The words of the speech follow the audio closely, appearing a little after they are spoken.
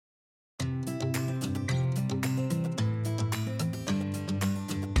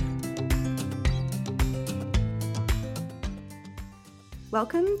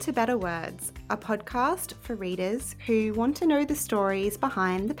Welcome to Better Words, a podcast for readers who want to know the stories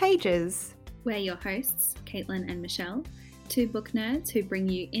behind the pages. We're your hosts, Caitlin and Michelle, two book nerds who bring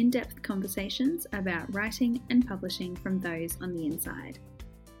you in-depth conversations about writing and publishing from those on the inside.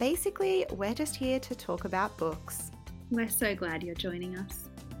 Basically, we're just here to talk about books. We're so glad you're joining us.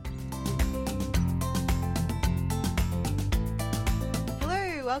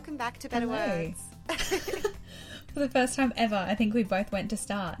 Hello, welcome back to Better Words. For the first time ever, I think we both went to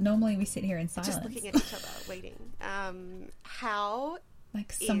start. Normally we sit here in silence. Just looking at each other, waiting. How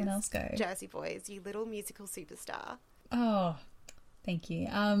like someone else go. Jersey Boys, you little musical superstar. Oh, thank you.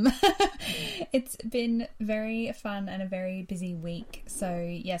 It's been very fun and a very busy week. So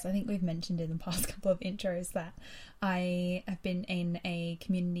yes, I think we've mentioned in the past couple of intros that I have been in a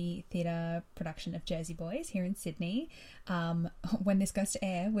community theatre production of Jersey Boys here in Sydney. When this goes to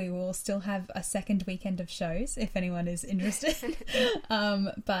air, we will still have a second weekend of shows if anyone is interested.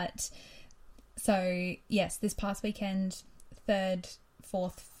 But so yes, this past weekend, 3rd,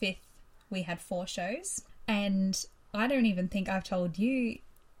 4th, 5th, we had 4 shows, and I don't even think I've told you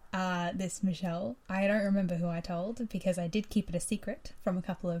this, Michelle. I don't remember who I told because I did keep it a secret from a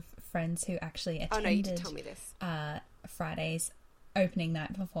couple of friends who actually attended. Oh no, you did tell me this. Friday's opening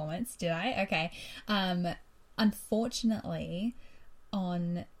night performance. Did I? Okay. Unfortunately,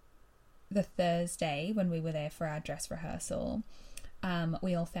 on the Thursday when we were there for our dress rehearsal,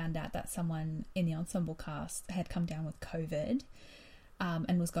 we all found out that someone in the ensemble cast had come down with COVID.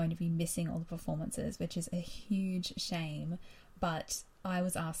 And was going to be missing all the performances, which is a huge shame. But I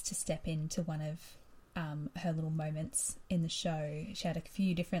was asked to step into one of her little moments in the show. She had a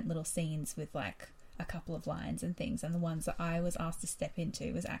few different little scenes with like a couple of lines and things, and the ones that I was asked to step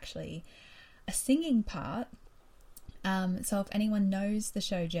into was actually a singing part. So if anyone knows the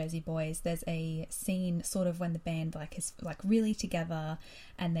show Jersey Boys, there's a scene sort of when the band is really together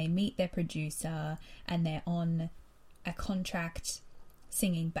and they meet their producer and they're on a contract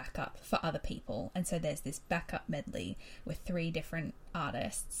singing backup for other people, and so there's this backup medley with 3 different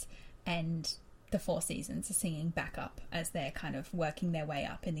artists, and the 4 seasons are singing backup as they're kind of working their way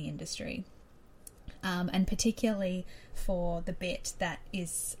up in the industry. And particularly for the bit that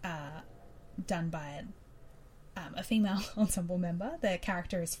is done by a female ensemble member, the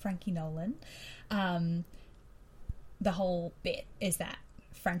character is Frankie Nolan. The whole bit is that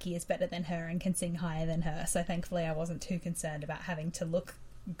Frankie is better than her and can sing higher than her, so thankfully I wasn't too concerned about having to look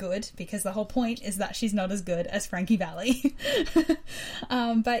good, because the whole point is that she's not as good as Frankie Valli.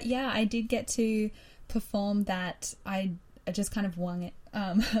 But yeah, I did get to perform that. I just kind of wung it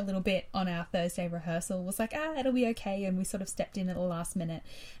a little bit on our Thursday rehearsal, was like, it'll be okay, and we sort of stepped in at the last minute,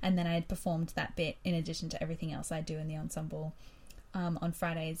 and then I had performed that bit in addition to everything else I do in the ensemble on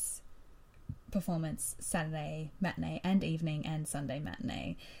Friday's performance, Saturday matinee and evening, and Sunday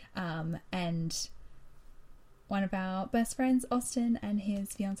matinee. And one of our best friends, Austin, and his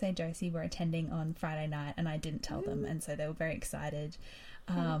fiancée Josie were attending on Friday night, and I didn't tell them, and so they were very excited.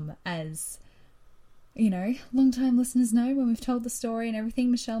 As you know, long-time listeners know, when we've told the story and everything,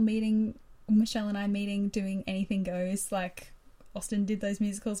 Michelle and I meeting, doing Anything Goes, like Austin did those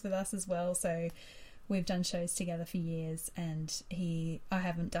musicals with us as well, so we've done shows together for years, and I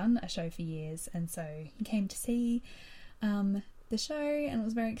haven't done a show for years, and so he came to see the show, and it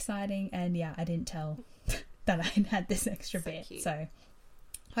was very exciting. And yeah, I didn't tell that I had this extra bit. Cute. So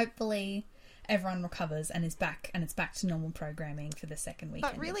hopefully everyone recovers and is back, and it's back to normal programming for the second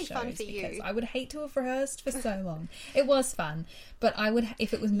weekend. But really of shows, fun for you. I would hate to have rehearsed for so long. It was fun, but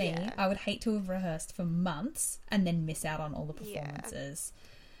if it was me, I would hate to have rehearsed for months and then miss out on all the performances.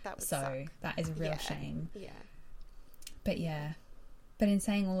 That would suck. That is a real shame. Yeah. But in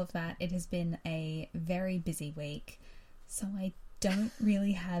saying all of that, it has been a very busy week, so I don't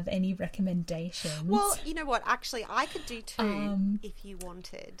really have any recommendations. Well, you know what? Actually, I could do 2 if you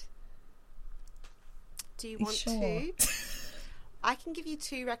wanted. Do you want to? I can give you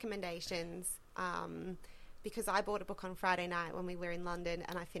 2 recommendations because I bought a book on Friday night when we were in London,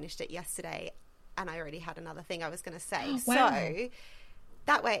 and I finished it yesterday, and I already had another thing I was going to say. Oh, wow. So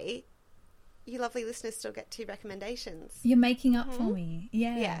that way, you lovely listeners still get 2 recommendations. You're making up for me.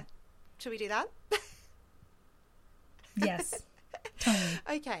 Yeah. Yeah. Should we do that? Yes. Tell me.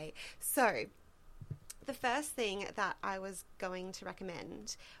 Okay. So the first thing that I was going to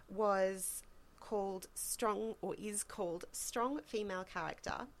recommend is called Strong Female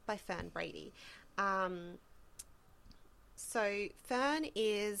Character by Fern Brady. So Fern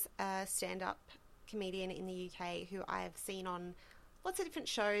is a stand-up comedian in the UK who I have seen on lots of different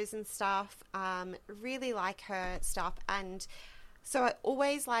shows and stuff. Really like her stuff, and so I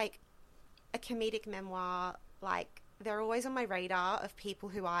always like a comedic memoir like they're always on my radar of people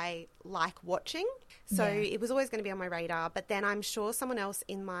who I like watching. So it was always going to be on my radar. But then I'm sure someone else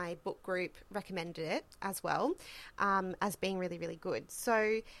in my book group recommended it as well, as being really, really good.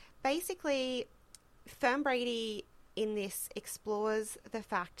 So basically, Fern Brady in this explores the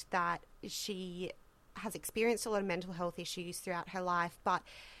fact that she has experienced a lot of mental health issues throughout her life, but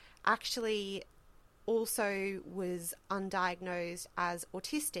actually also was undiagnosed as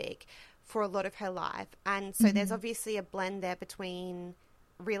autistic for a lot of her life. And so there's obviously a blend there between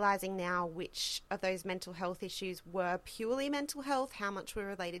realizing now which of those mental health issues were purely mental health, how much were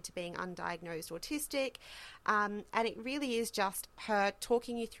related to being undiagnosed autistic. And it really is just her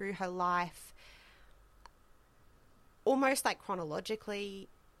talking you through her life, almost like chronologically,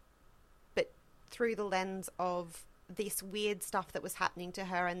 but through the lens of this weird stuff that was happening to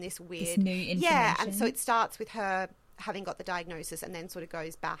her and this new information. Yeah, and so it starts with her having got the diagnosis and then sort of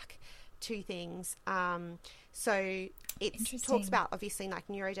goes back to things. So it talks about obviously like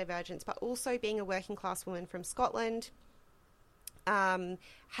neurodivergence, but also being a working class woman from Scotland, how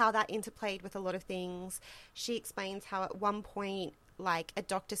that interplayed with a lot of things. She explains how at one point, like, a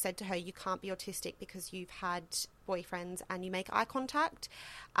doctor said to her, you can't be autistic because you've had boyfriends and you make eye contact.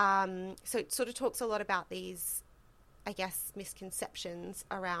 So it sort of talks a lot about these, I guess, misconceptions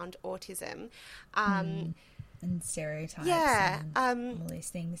around autism. And stereotypes and all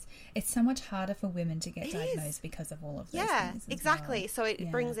these things. It's so much harder for women to get diagnosed because of all of those things. Yeah, exactly. Well. So it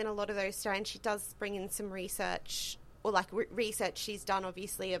brings in a lot of those, and she does bring in some research, or like research she's done,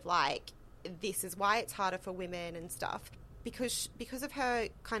 obviously, of like, this is why it's harder for women and stuff. Because of her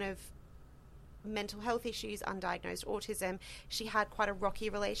kind of mental health issues, undiagnosed autism, she had quite a rocky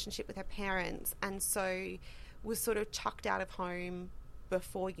relationship with her parents, and so was sort of chucked out of home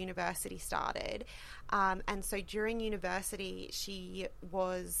before university started. And so during university, she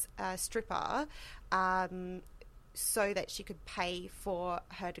was a stripper so that she could pay for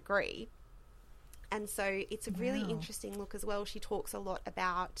her degree. And so it's a really interesting look as well. She talks a lot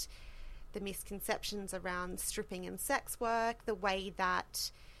about the misconceptions around stripping and sex work, the way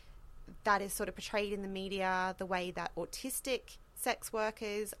that is sort of portrayed in the media, the way that autistic sex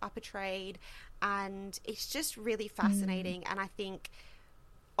workers are portrayed, and it's just really fascinating. And I think,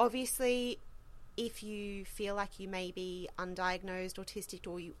 obviously, if you feel like you may be undiagnosed autistic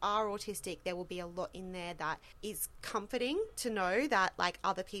or you are autistic, there will be a lot in there that is comforting to know that, like,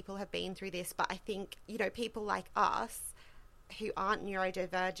 other people have been through this. But I think, you know, people like us who aren't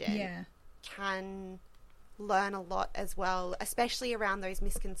neurodivergent can learn a lot as well, especially around those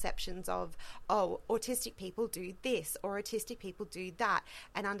misconceptions of, oh, autistic people do this or autistic people do that,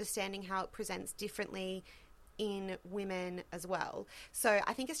 and understanding how it presents differently in women as well. So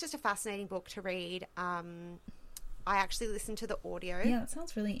I think it's just a fascinating book to read. I actually listened to the audio. Yeah, that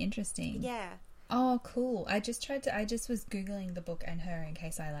sounds really interesting. Yeah. Oh, cool. I just was Googling the book and her in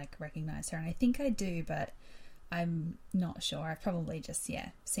case I like recognize her, and I think I do, but I'm not sure. I've probably just,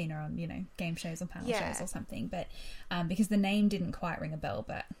 seen her on, you know, game shows or panel shows or something. But because the name didn't quite ring a bell,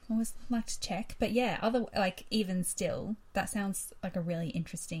 but I always like to check. But even still, that sounds like a really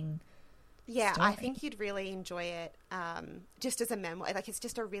interesting story. I think you'd really enjoy it just as a memoir. Like, it's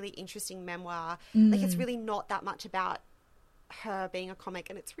just a really interesting memoir. Like, it's really not that much about her being a comic,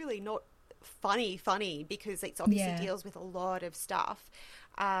 and it's really not funny because it's obviously deals with a lot of stuff.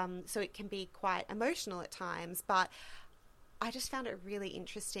 So it can be quite emotional at times, but I just found it really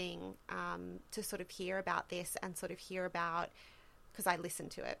interesting to sort of hear about this and sort of hear about, because I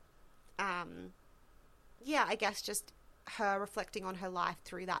listened to it. I guess just her reflecting on her life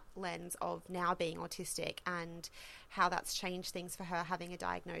through that lens of now being autistic and how that's changed things for her having a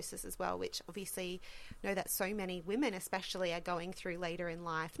diagnosis as well, which obviously know that so many women especially are going through later in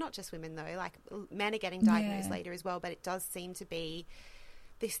life. Not just women though, like men are getting diagnosed later as well, but it does seem to be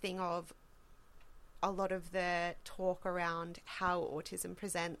this thing of a lot of the talk around how autism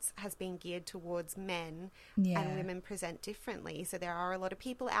presents has been geared towards men, and women present differently. So there are a lot of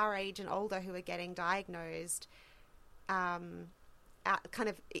people our age and older who are getting diagnosed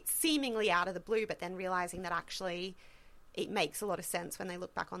it's seemingly out of the blue, but then realizing that actually it makes a lot of sense when they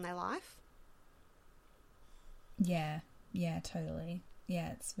look back on their life. Yeah, totally.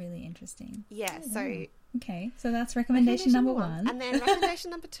 Yeah, it's really interesting. Yeah, so... Okay, so that's recommendation number one. And then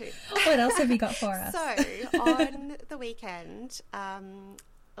recommendation number two. What else have you got for us? So, on the weekend,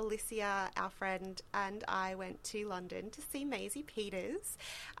 Alicia, our friend, and I went to London to see Maisie Peters.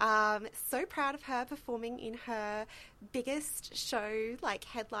 So proud of her performing in her biggest show, like,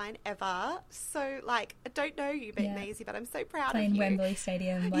 headline ever. So, like, I don't know you, Maisie, but I'm so proud of you. Playing Wembley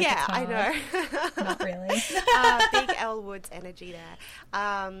Stadium like I know. Not really. Big Elle Woods energy there.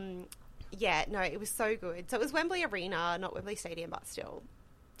 yeah, no, it was so good. So it was Wembley Arena, not Wembley Stadium, but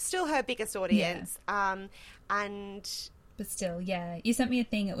still her biggest audience. Yeah. But still, yeah. You sent me a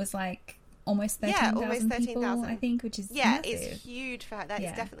thing. It was like almost 13,000 people, I think, which is massive. It's huge for her. That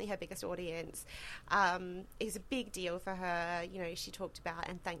is definitely her biggest audience. It's a big deal for her. You know, she talked about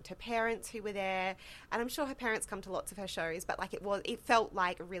and thanked her parents who were there, and I'm sure her parents come to lots of her shows, but like it felt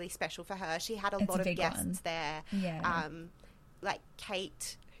like really special for her. She had a lot of guests there. Yeah. Like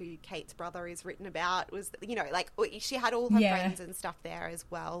Kate, who Kate's brother is written about, was, you know, like she had all her friends and stuff there as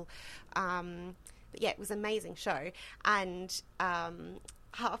well. But yeah, it was an amazing show. And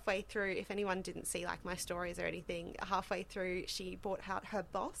halfway through, if anyone didn't see like my stories or anything, halfway through she brought out her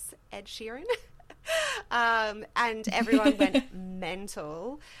boss, Ed Sheeran. And everyone went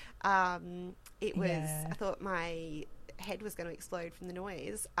mental. It was, I thought my head was going to explode from the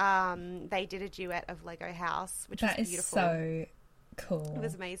noise. They did a duet of Lego House, which was beautiful. So cool. It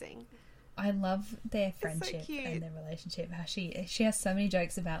was amazing. I love their friendship and their relationship. How she has so many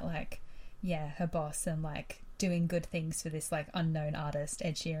jokes about like, her boss and like doing good things for this like unknown artist,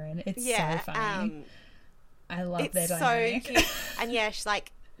 Ed Sheeran. It's so funny. I love their dynamic. So cute. And she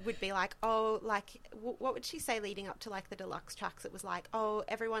like would be like, oh, like what would she say leading up to like the deluxe tracks? It was like, oh,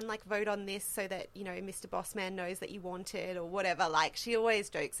 everyone like vote on this so that, you know, Mr. Bossman knows that you want it or whatever. Like she always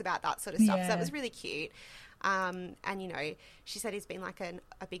jokes about that sort of stuff. So that was really cute. And you know, she said he's been like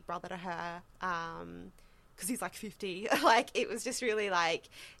a big brother to her. Because he's like 50. Like it was just really like,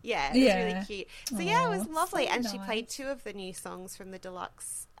 it was really cute. So it was lovely. So and nice. She played 2 of the new songs from the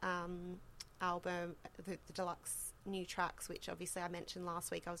deluxe album, the deluxe new tracks, which obviously I mentioned last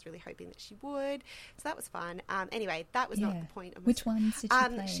week. I was really hoping that she would. So that was fun. Anyway, that was not the point of Which ones did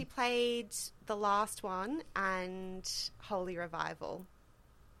she play? She played the last one and Holy Revival.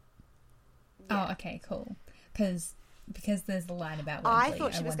 Oh, okay, cool. Because there's the line about Wembley. I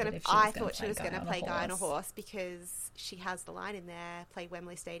thought she was going to play Guy on a Horse because she has the line in there, play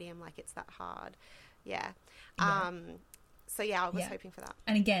Wembley Stadium like it's that hard. Yeah. So I was hoping for that.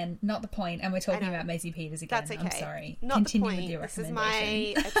 And again, not the point, and we're talking about Maisie Peters again. That's okay. I'm sorry. Not Continue the point. With your this is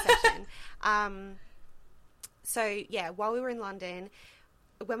recommendation. my obsession. So while we were in London,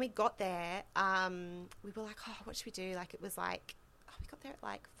 when we got there, we were like, oh, what should we do? Like it was like, we got there at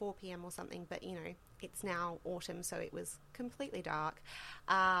like 4 p.m. or something, but you know, it's now autumn, so it was completely dark.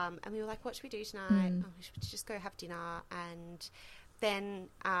 And we were like, what should we do tonight? Oh, we should just go have dinner. And then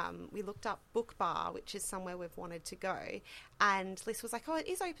we looked up Book Bar, which is somewhere we've wanted to go. And Liz was like, oh, it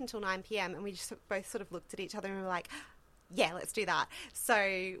is open till 9 p.m. And we just both sort of looked at each other and we were like, yeah, let's do that.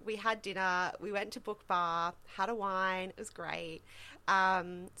 So we had dinner, we went to Book Bar, had a wine, it was great.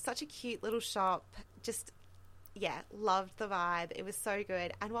 Such a cute little shop, just... loved the vibe. It was so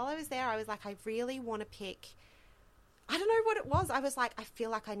good. And while I was there, I was like, I really want to pick... I don't know what it was. I was like, I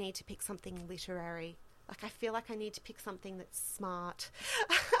feel like I need to pick something literary. Like, I feel like I need to pick something that's smart.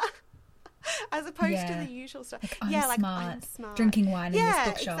 As opposed to the usual stuff. Like, I'm smart. Drinking wine in this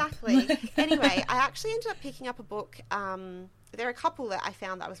bookshop. Exactly. Anyway, I actually ended up picking up a book. There are a couple that I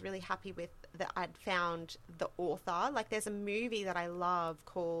found that I was really happy with, that I'd found the author. Like, there's a movie that I love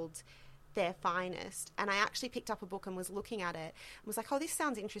called... Their Finest, and I actually picked up a book and was looking at it and was like, oh, this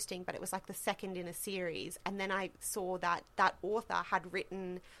sounds interesting, but it was like the second in a series. And then I saw that that author had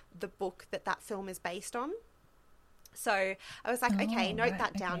written the book that film is based on. So I was like, okay, note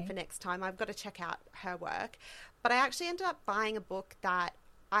that down for next time. I've got to check out her work. But I actually ended up buying a book that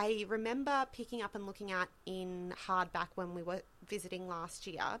I remember picking up and looking at in hardback when we were visiting last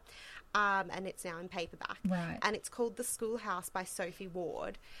year, and it's now in paperback. Right. And it's called The Schoolhouse by Sophie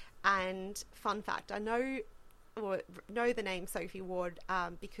Ward. And fun fact, I know the name Sophie Ward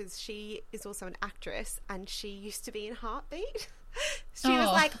because she is also an actress, and she used to be in Heartbeat. She was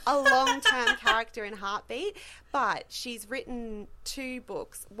like a long-term character in Heartbeat, but she's written 2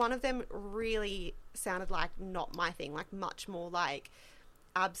 books. One of them really sounded like not my thing, like much more like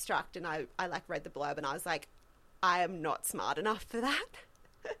abstract, and I like read the blurb and I was like, I am not smart enough for that.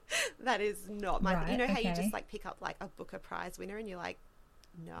 That is not my thing. You know how you just like pick up like a Booker Prize winner and you're like,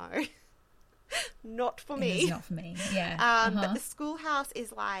 no, not for me. It is not for me. Yeah. But The Schoolhouse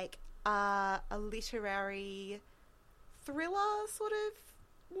is like a literary thriller sort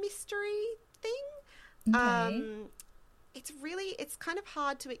of mystery thing. Okay. It's kind of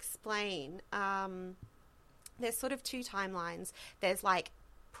hard to explain. There's sort of 2 timelines. There's like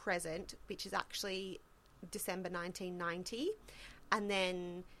present, which is actually December 1990, and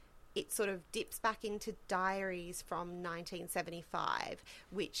then it sort of dips back into diaries from 1975,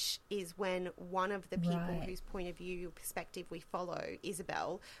 which is when one of the people whose point of view or perspective we follow,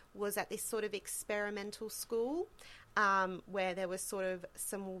 Isabel, was at this sort of experimental school where there was sort of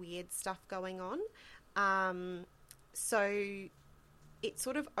some weird stuff going on. So it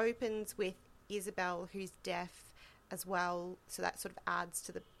sort of opens with Isabel, who's deaf as well. So that sort of adds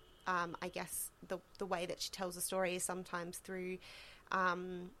to the, I guess, the way that she tells the story is sometimes through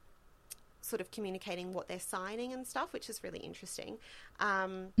sort of communicating what they're signing and stuff, which is really interesting.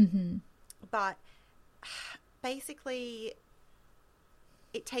 But basically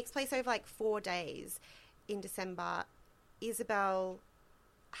it takes place over like 4 days in December. Isabel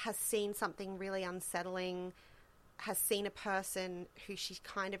has seen something really unsettling, has seen a person who she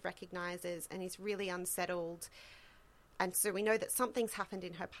kind of recognizes and is really unsettled. And so we know that something's happened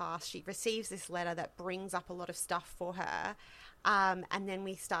in her past. She receives this letter that brings up a lot of stuff for her. And then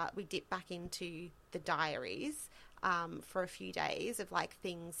we dip back into the diaries for a few days of like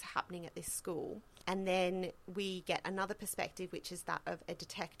things happening at this school. And then we get another perspective, which is that of a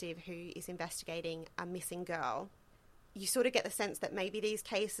detective who is investigating a missing girl. You sort of get the sense that maybe these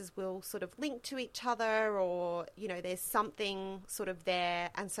cases will sort of link to each other, or, you know, there's something sort of there.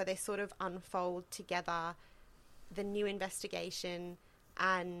 And so they sort of unfold together, the new investigation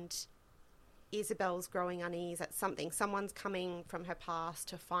and Isabel's growing unease at something. Someone's coming from her past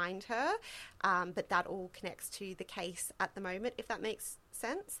to find her, but that all connects to the case at the moment, if that makes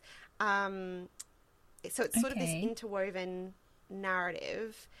sense. So it's sort of this interwoven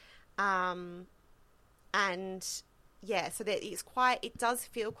narrative. And yeah, so that it does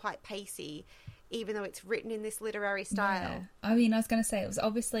feel quite pacey, even though it's written in this literary style. Yeah. I mean, I was going to say, it was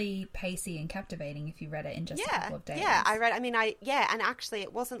obviously pacey and captivating if you read it in just a couple of days. Yeah, and actually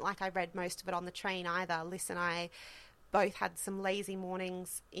it wasn't like I read most of it on the train either. Liz and I both had some lazy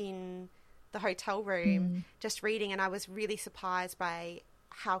mornings in the hotel room just reading, and I was really surprised by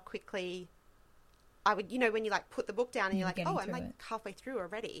how quickly I would, you know, when you like put the book down and you're like, oh, I'm like halfway through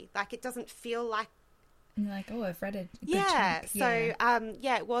already. Like, it doesn't feel like, and you're like, oh, I've read it.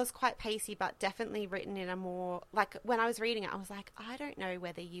 It was quite pacey, but definitely written in a more, like, when I was reading it, I was like, I don't know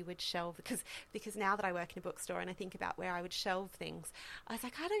whether you would shelve, because now that I work in a bookstore and I think about where I would shelve things, I was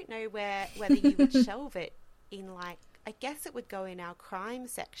like, I don't know whether you would shelve it in, like, I guess it would go in our crime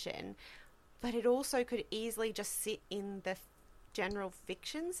section, but it also could easily just sit in the general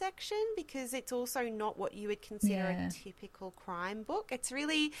fiction section, because it's also not what you would consider a typical crime book.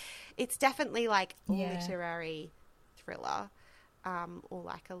 It's definitely like literary thriller, or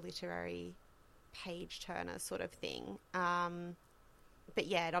like a literary page turner sort of thing. But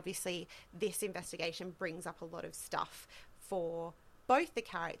yeah, it obviously, this investigation brings up a lot of stuff for both the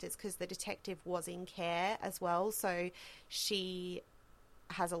characters, because the detective was in care as well, so she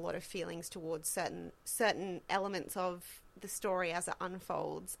has a lot of feelings towards certain elements of the story as it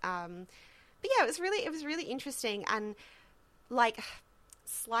unfolds. But yeah, it was really interesting, and like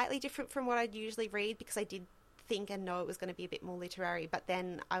slightly different from what I'd usually read, because I did think and know it was going to be a bit more literary, but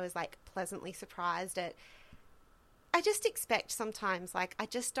then I was like pleasantly surprised at, I just expect sometimes, like, I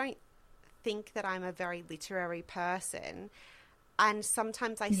just don't think that I'm a very literary person, and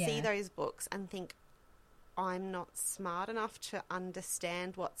sometimes I see those books and think I'm not smart enough to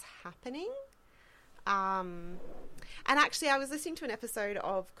understand what's happening. And actually, I was listening to an episode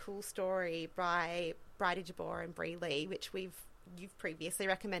of Cool Story by Bridie Jabor and Bree Lee, which you've previously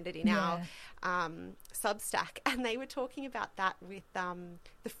recommended in our Substack, and they were talking about that with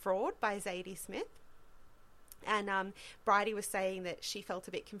The Fraud by Zadie Smith. And Bridie was saying that she felt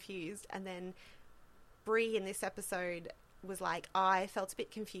a bit confused, and then Bree in this episode was like, I felt a bit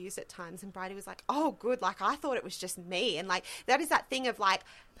confused at times, and Bridie was like, oh good, like I thought it was just me. And like, that is that thing of like,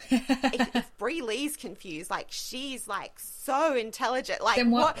 if Bree Lee's confused, like she's like so intelligent, like then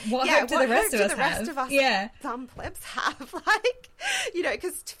what hope do the rest of us dumb plebs have? Like, you know,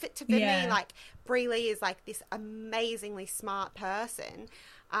 because to me, like Bree Lee is like this amazingly smart person.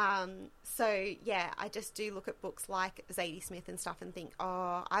 So yeah, I just do look at books like Zadie Smith and stuff and think,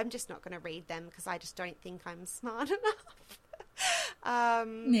 oh, I'm just not going to read them because I just don't think I'm smart enough. I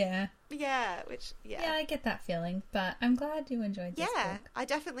get that feeling, but I'm glad you enjoyed this book. I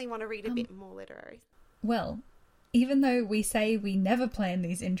definitely want to read a bit more literary. Well, even though we say we never plan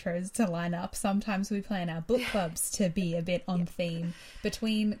these intros to line up, sometimes we plan our book clubs to be a bit on theme.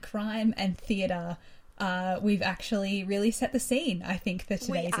 Between crime and theatre, we've actually really set the scene, I think, for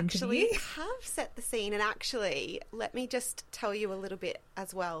today's interview. We actually have set the scene, and actually, let me just tell you a little bit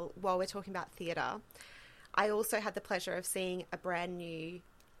as well while we're talking about theatre. I also had the pleasure of seeing a brand new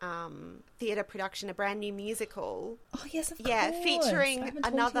theatre production, a brand new musical. Oh yes, of course. Yeah, featuring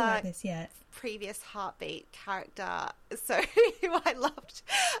another this yet. previous Heartbeat character. So who I loved.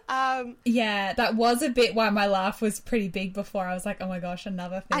 Yeah, that was a bit why my laugh was pretty big before. I was like, oh my gosh,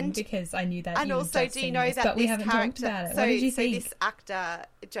 another thing, because I knew that. And you also, do you know this, that but we this haven't character, talked about it. So, what did you think? this actor,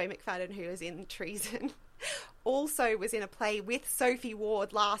 Joe McFadden, who was in Treason, also was in a play with Sophie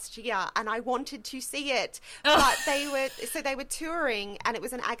Ward last year, and I wanted to see it, but they were touring, and it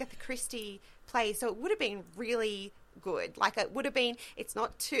was an Agatha Christie play, so it would have been really good. Like, it would have been, it's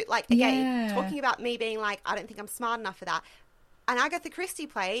not too, like, again, talking about me being like, I don't think I'm smart enough for that. An Agatha Christie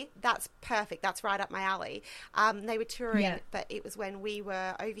play, that's perfect. That's right up my alley. They were touring, but it was when we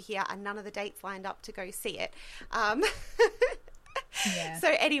were over here and none of the dates lined up to go see it.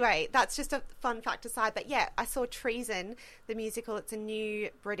 So anyway, that's just a fun fact aside. But yeah, I saw Treason, the musical. It's a new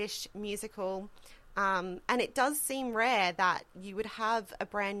British musical. And it does seem rare that you would have a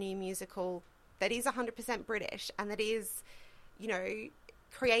brand new musical that is 100% British and that is, you know,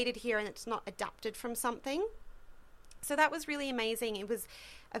 created here and it's not adapted from something. So that was really amazing. It was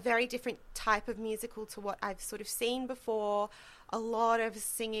a very different type of musical to what I've sort of seen before. A lot of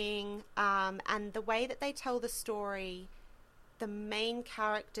singing, and the way that they tell the story, the main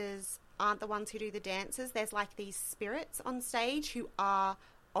characters aren't the ones who do the dances. There's like these spirits on stage who are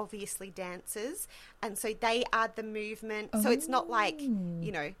obviously dancers, and so they add the movement. So it's not like,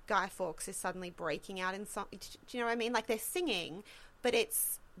 you know, Guy Fawkes is suddenly breaking out in something. Do you know what I mean? Like, they're singing, but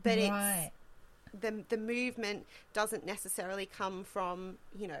it's the movement doesn't necessarily come from,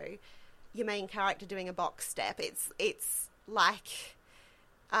 you know, your main character doing a box step. It's like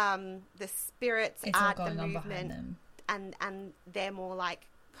the spirits add the movement, and they're more like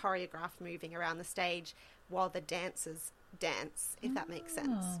choreographed, moving around the stage while the dancers dance, if that makes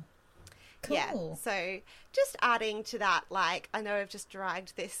sense. Cool. Yeah, so just adding to that, like, I know I've just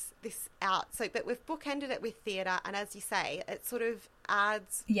dragged this out, so but we've bookended it with theatre, and as you say, it sort of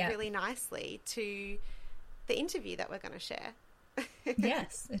adds really nicely to the interview that we're going to share.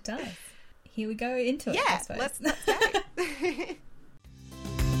 Yes, it does. Here we go into it. Yeah, let's go.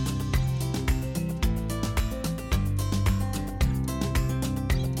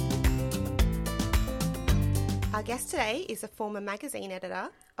 Our guest today is a former magazine editor,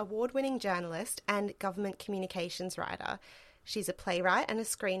 award-winning journalist, and government communications writer. She's a playwright and a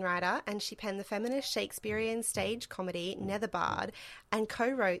screenwriter, and she penned the feminist Shakespearean stage comedy Netherbard and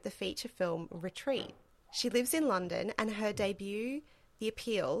co-wrote the feature film Retreat. She lives in London, and her debut, The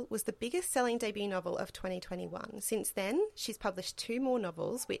Appeal, was the biggest-selling debut novel of 2021. Since then, she's published 2 more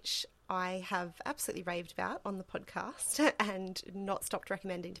novels, which I have absolutely raved about on the podcast and not stopped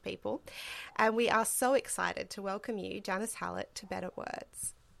recommending to people. And we are so excited to welcome you, Janice Hallett, to Better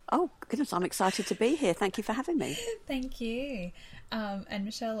Words. Oh, goodness, I'm excited to be here. Thank you for having me. Thank you. And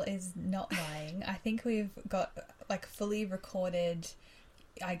Michelle is not lying. I think we've got like fully recorded,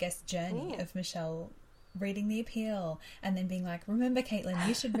 I guess, journey of Michelle reading The Appeal and then being like, remember, Caitlin,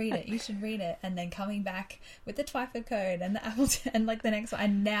 you should read it, and then coming back with the Twyford Code and the Appleton and like the next one,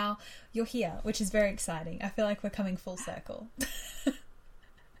 and now you're here, which is very exciting. I feel like we're coming full circle.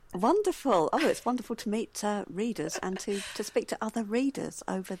 Wonderful. Oh, it's wonderful to meet readers and to speak to other readers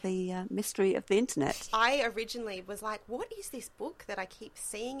over the mystery of the internet. I originally was like, what is this book that I keep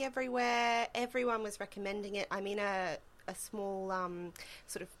seeing everywhere? Everyone was recommending it. I'm in a small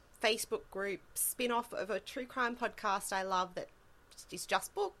sort of Facebook group spin-off of a true crime podcast I love that is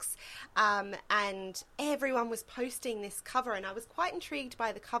just books, and everyone was posting this cover, and I was quite intrigued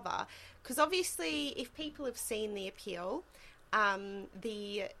by the cover because obviously if people have seen The Appeal,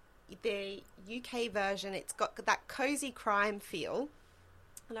 the UK version, it's got that cozy crime feel,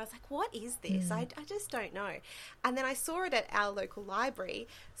 and I was like, what is this? I just don't know. And then I saw it at our local library,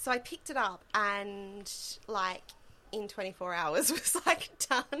 so I picked it up and like in 24 hours was like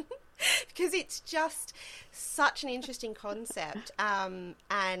done because it's just such an interesting concept,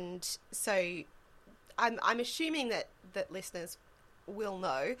 and so I'm assuming that listeners will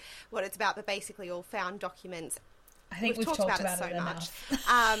know what it's about, but basically all found documents. I think we've talked about it so much.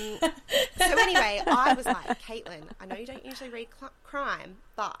 So anyway, I was like, Caitlin, I know you don't usually read crime,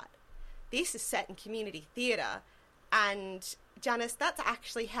 but this is set in community theatre, and Janice, that's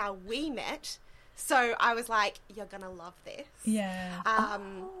actually how we met. So I was like, you're going to love this. Yeah.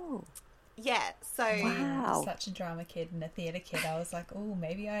 Yeah, so... Wow. Such a drama kid and a theatre kid. I was like, oh,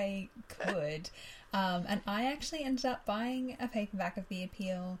 maybe I could. And I actually ended up buying a paperback of The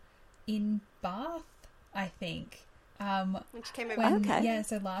Appeal in Bath, I think. When she came over. Okay. Yeah,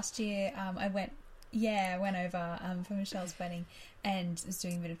 so last year I went over for Michelle's wedding and was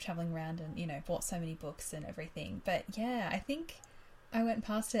doing a bit of travelling around and, you know, bought so many books and everything. But yeah, I think I went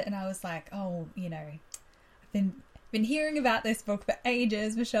past it and I was like, oh, you know, I've been hearing about this book for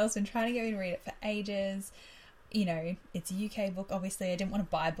ages. Michelle's been trying to get me to read it for ages. You know, it's a UK book. Obviously, I didn't want to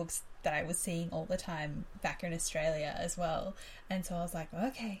buy books that I was seeing all the time back in Australia as well. And so I was like,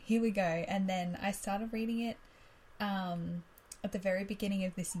 okay, here we go. And then I started reading it at the very beginning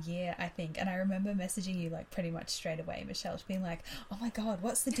of this year, I think. And I remember messaging you like pretty much straight away, Michelle, being like, oh my God,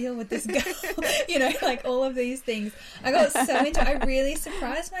 what's the deal with this girl? You know, like all of these things. I got so into it. I really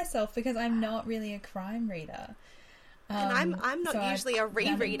surprised myself because I'm not really a crime reader. And I'm not usually a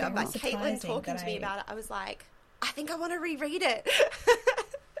rereader, but Caitlin talking to me about it, I was like, I think I want to reread it.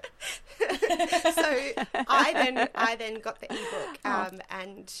 So I then got the ebook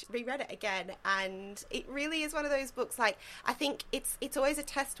and reread it again, and it really is one of those books. Like, I think it's always a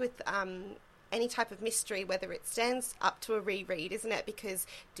test with any type of mystery, whether it stands up to a reread, isn't it? Because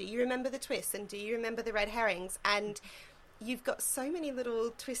do you remember the twists and do you remember the red herrings? And you've got so many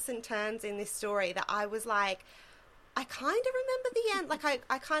little twists and turns in this story that I was like, I kind of remember the end. Like,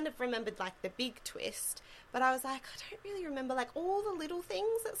 I kind of remembered, like, the big twist, but I was like, I don't really remember, like, all the little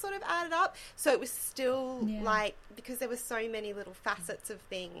things that sort of added up. So it was still, like, because there were so many little facets of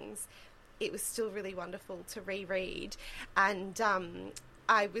things, it was still really wonderful to reread. And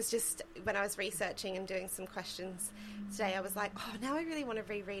I was just, when I was researching and doing some questions today, I was like, oh, now I really want to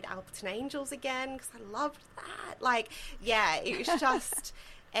reread Alberton Angels again, because I loved that. Like, yeah, it was just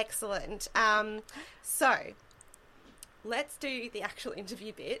excellent. So let's do the actual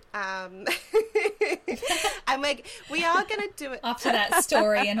interview bit. And we are going to do it after that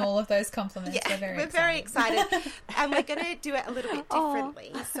story and all of those compliments. Yeah, we're very excited. And we're going to do it a little bit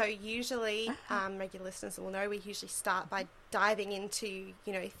differently. So usually, regular listeners will know, we usually start by diving into,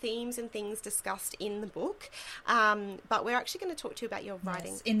 you know, themes and things discussed in the book. But we're actually going to talk to you about your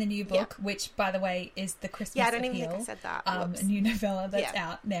writing. Yes, in the new book, which, by the way, is The Christmas Appeal. Yeah, I don't even think I said that. A new novella that's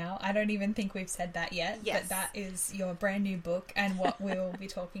out now. I don't even think we've said that yet. Yes. But that is your brand new book and what we'll be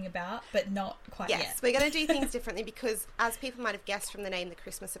talking about, but not quite yet. Yes, we're going to do things differently because, as people might have guessed from the name The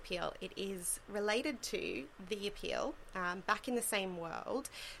Christmas Appeal, it is related to The Appeal, back in the same world.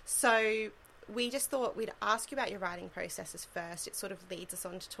 So we just thought we'd ask you about your writing processes first. It sort of leads us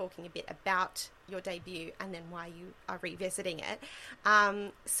on to talking a bit about your debut and then why you are revisiting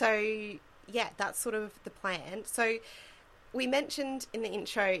it. So, yeah, that's sort of the plan. So we mentioned in the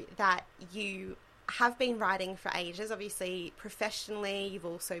intro that you have been writing for ages, obviously professionally. You've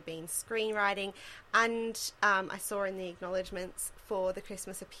also been screenwriting, and I saw in the acknowledgements for The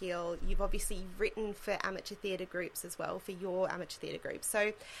Christmas Appeal, you've obviously written for amateur theatre groups as well, for your amateur theatre group.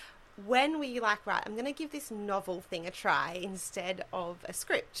 So when were you like, right, I'm going to give this novel thing a try instead of a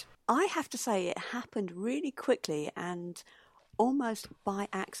script? I have to say it happened really quickly and almost by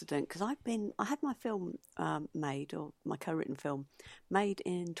accident, because I had my film made, or my co-written film made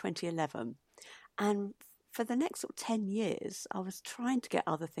in 2011, and for the next sort of 10 years I was trying to get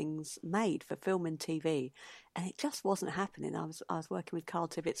other things made for film and TV, and it just wasn't happening. I was working with Carl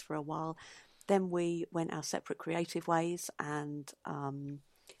Tibbets for a while, then we went our separate creative ways and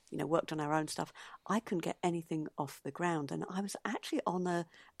worked on our own stuff. I couldn't get anything off the ground, and I was actually on a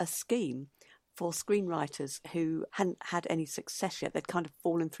scheme for screenwriters who hadn't had any success yet. They'd kind of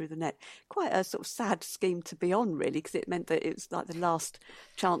fallen through the net. Quite a sort of sad scheme to be on, really, because it meant that it was like the last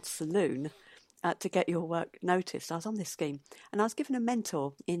chance saloon to get your work noticed. I was on this scheme, and I was given a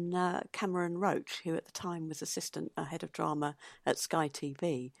mentor in Cameron Roach, who at the time was assistant head of drama at Sky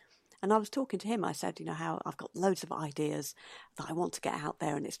TV. And I was talking to him. I said, how I've got loads of ideas that I want to get out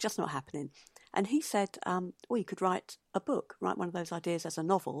there and it's just not happening. And he said, well, you could write a book, write one of those ideas as a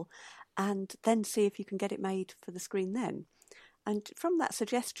novel, and then see if you can get it made for the screen then. And from that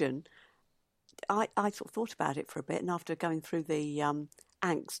suggestion, I sort of thought about it for a bit. And after going through the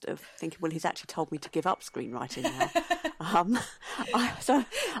angst of thinking, well, he's actually told me to give up screenwriting now. I thought,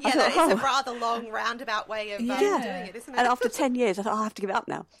 a rather long roundabout way of doing it, isn't it? And after 10 years, I thought, I have to give it up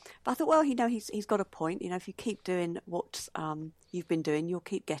now. But I thought, well, he's got a point. If you keep doing what you've been doing, you'll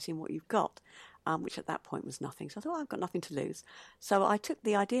keep getting what you've got, which at that point was nothing. So I thought, I've got nothing to lose. So I took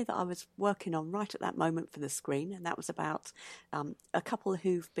the idea that I was working on right at that moment for the screen, and that was about a couple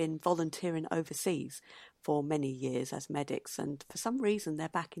who've been volunteering overseas for many years as medics, and for some reason they're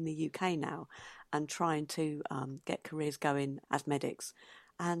back in the UK now and trying to get careers going as medics.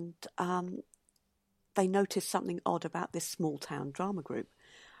 And they noticed something odd about this small town drama group.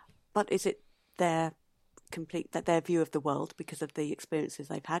 But is it their view of the world because of the experiences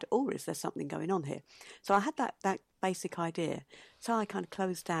they've had, or is there something going on here? So I had that basic idea. So I kind of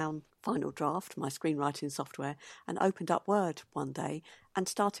closed down Final Draft, my screenwriting software, and opened up Word one day and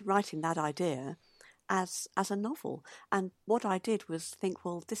started writing that idea. as a novel. And what I did was think,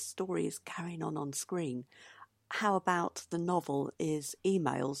 well, this story is carrying on screen. How about the novel is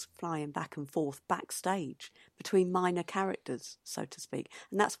emails flying back and forth backstage between minor characters, so to speak?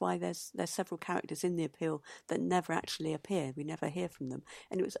 And that's why there's several characters in the appeal that never actually appear. We never hear from them.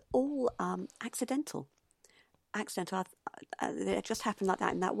 And it was all accidental. It just happened like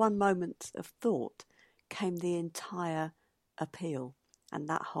that. In that one moment of thought came the entire appeal and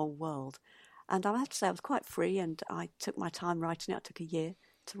that whole world. And I have to say I was quite free, and I took my time writing it. I took a year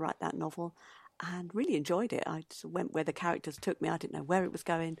to write that novel. And really enjoyed it. I just went where the characters took me. I didn't know where it was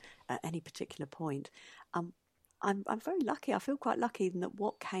going at any particular point. I'm very lucky. I feel quite lucky that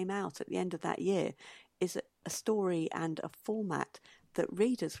what came out at the end of that year is a story and a format that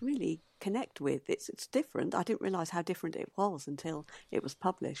readers really connect with. It's different. I didn't realise how different it was until it was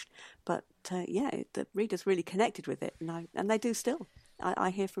published. But the readers really connected with it, and they do still.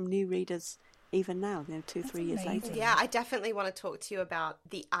 I hear from new readers even now, 2-3 years later. Yeah, I definitely want to talk to you about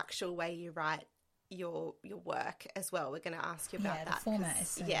the actual way you write your work as well. We're going to ask you about that. The format is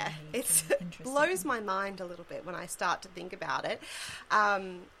so it blows my mind a little bit when I start to think about it.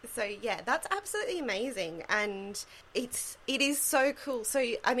 That's absolutely amazing, and it is so cool. So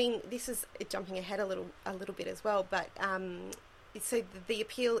I mean, this is jumping ahead a little bit as well, but so the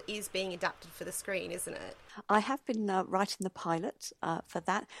appeal is being adapted for the screen, isn't it? I have been writing the pilot for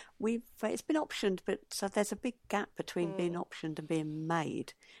that. It's been optioned, but so there's a big gap between being optioned and being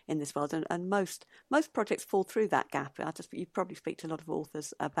made in this world, and most projects fall through that gap. You probably speak to a lot of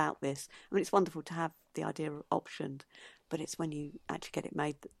authors about this. I mean, it's wonderful to have the idea optioned, but it's when you actually get it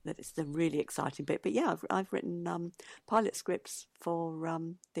made that it's the really exciting bit. But yeah, I've written pilot scripts for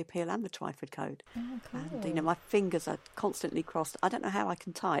the appeal and the Twyford Code. Oh, cool. And my fingers are constantly crossed. I don't know how I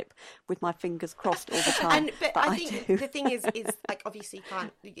can type with my fingers crossed all the time. But I think the thing is like, obviously you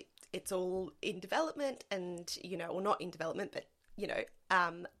can't. It's all in development, and or not in development, but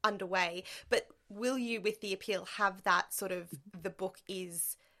underway. But will you, with the appeal, have that sort of the book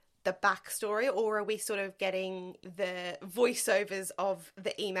is the backstory, or are we sort of getting the voiceovers of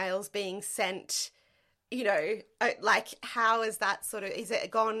the emails being sent? Like, how is that sort of, is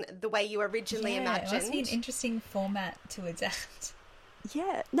it gone the way you originally imagined? It must be an interesting format to adapt.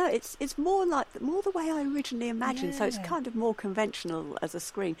 Yeah, no, it's more the way I originally imagined. Yeah. So it's kind of more conventional as a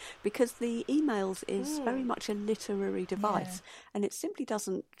screen, because the emails is very much a literary device, and it simply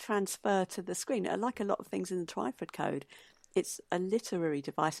doesn't transfer to the screen. Like a lot of things in the Twyford Code, it's a literary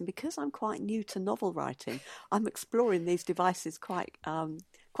device, and because I'm quite new to novel writing, I'm exploring these devices quite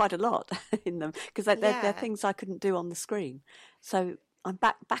a lot in them, because they're things I couldn't do on the screen. So I'm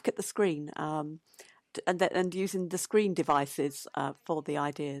back at the screen. And using the screen devices for the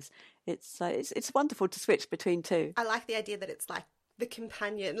ideas. It's wonderful to switch between two. I like the idea that it's like the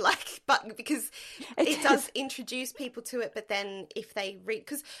companion, but because it does introduce people to it. But then if they read,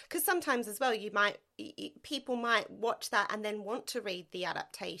 because sometimes as well, people might watch that and then want to read the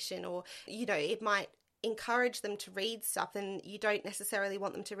adaptation, or it might encourage them to read stuff, and you don't necessarily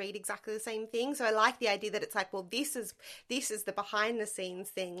want them to read exactly the same thing. So I like the idea that it's like, well, this is the behind the scenes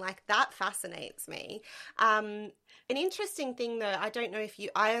thing. Like, that fascinates me. An interesting thing though, I don't know if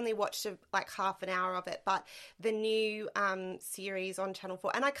I only watched like half an hour of it, but the new series on Channel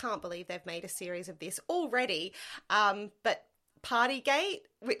 4, and I can't believe they've made a series of this already, but Partygate,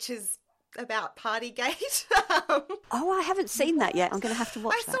 which is about Partygate. Oh, I haven't seen that yet. I'm going to have to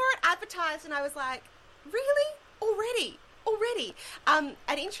watch that. I saw it advertised and I was like, really? Already?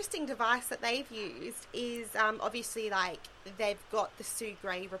 An interesting device that they've used is obviously, like, they've got the Sue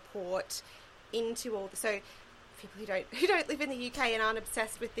Gray report into all the... So people who don't live in the UK and aren't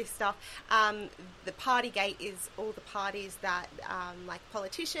obsessed with this stuff, the Partygate is all the parties that like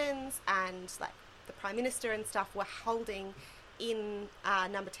politicians and like the Prime Minister and stuff were holding in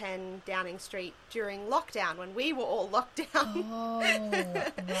number 10 Downing Street during lockdown, when we were all locked down. Oh,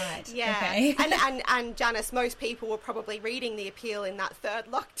 right. Yeah. Okay. And Janice, most people were probably reading the appeal in that third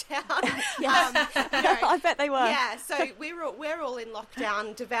lockdown. Yeah. I bet they were. Yeah, so we're all in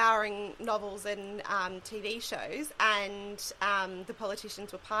lockdown, devouring novels and TV shows, and the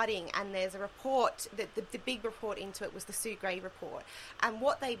politicians were partying, and there's a report, the big report into it was the Sue Gray report. And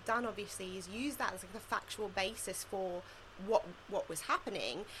what they've done, obviously, is use that as like the factual basis for what was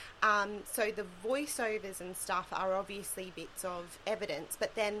happening. So the voiceovers and stuff are obviously bits of evidence,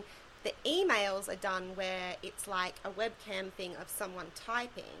 but then the emails are done where it's like a webcam thing of someone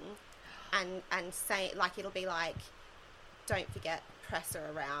typing and say, like, it'll be like, don't forget presser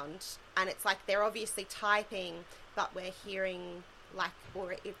around, and it's like they're obviously typing, but we're hearing, like,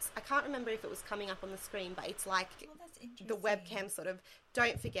 or it's, I can't remember if it was coming up on the screen, but it's like... Well, that's the webcam sort of,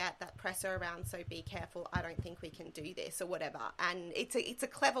 don't forget that press are around, so be careful. I don't think we can do this or whatever. And it's a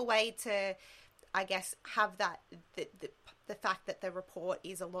clever way to, I guess, have that the fact that the report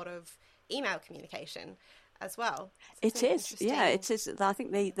is a lot of email communication as well. It is, yeah, it is. I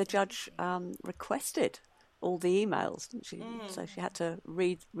think the judge requested all the emails, didn't she? So she had to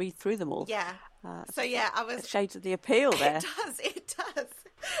read through them all. Yeah. So yeah, I was shades of the appeal there. It does.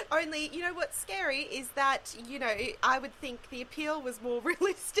 Only, you know, what's scary is that, you know, I would think the appeal was more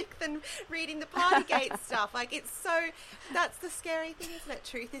realistic than reading the Partygate stuff. Like, it's so, that's the scary thing, isn't it?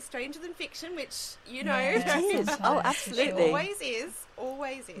 Truth is stranger than fiction, which, you know. Yeah, it is. Oh, absolutely. It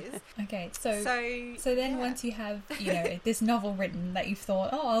always is. Okay, so then once you have, you know, this novel written that you've thought,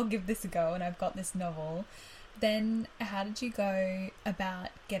 oh, I'll give this a go, and I've got this novel, then how did you go about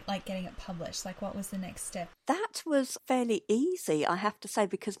getting it published? Like, what was the next step? That was fairly easy, I have to say,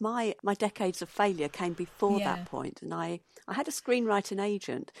 because my decades of failure came before that point, and I had a screenwriting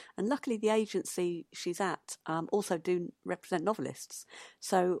agent, and luckily the agency she's at also do represent novelists.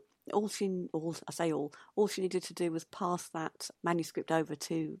 So all she needed to do was pass that manuscript over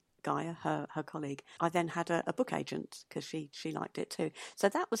to Gaia, her colleague. I then had a book agent because she liked it too. So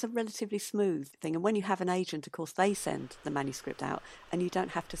that was a relatively smooth thing. And when you have an agent, of course, they send the manuscript out and you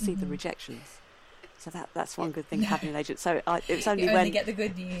don't have to see the rejections. So that's one good thing, having an agent. So it was only when get the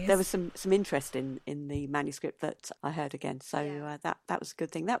good news. There was some interest in the manuscript that I heard again. So that was a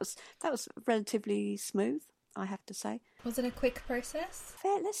good thing. That was relatively smooth, I have to say. Was it a quick process?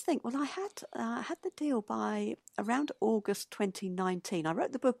 Let's think. Well, I had the deal by around August 2019. I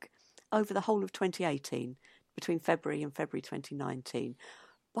wrote the book over the whole of 2018, between February and February 2019.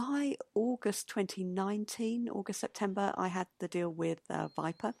 By August 2019, September, I had the deal with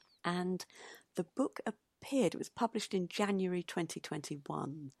Viper, and the book appeared. It was published in January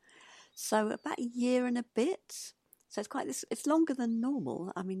 2021. So about a year and a bit. So it's longer than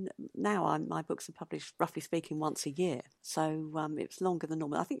normal. I mean, now my books are published, roughly speaking, once a year. So it's longer than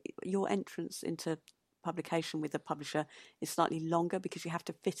normal. I think your entrance into publication with a publisher is slightly longer because you have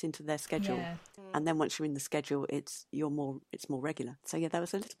to fit into their schedule. Yeah. And then once you're in the schedule, it's more regular. So yeah, there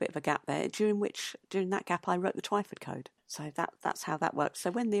was a little bit of a gap there, during that gap I wrote the Twyford Code. So that's how that worked. So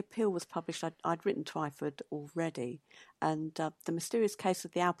when the appeal was published, I'd written Twyford already. And The Mysterious Case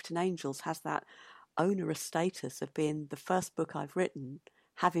of the Alperton Angels has that onerous status of being the first book I've written,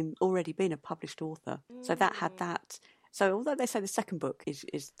 having already been a published author. So that had that. So although they say the second book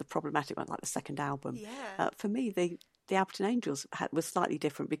is the problematic one, like the second album, for me the Alperton Angels was slightly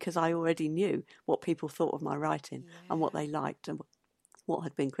different because I already knew what people thought of my writing and what they liked and what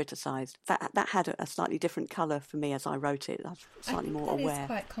had been criticised. That had a slightly different colour for me as I wrote it. I was slightly more aware. That is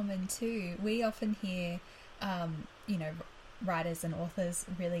quite common too. We often hear, writers and authors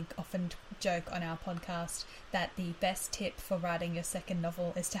really often joke on our podcast that the best tip for writing your second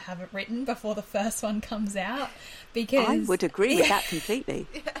novel is to have it written before the first one comes out, because I would agree with that completely.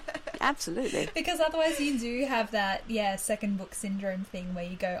 Absolutely. Because otherwise you do have that second book syndrome thing where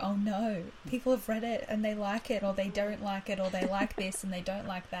you go, oh no, people have read it and they like it, or they don't like it, or they like this and they don't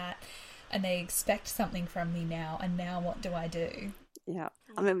like that, and they expect something from me now, and now what do I do? Yeah,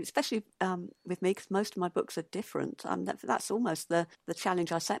 I mean, especially with me, because most of my books are different. That's almost the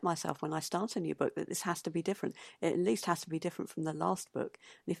challenge I set myself when I start a new book, that this has to be different. It at least has to be different from the last book.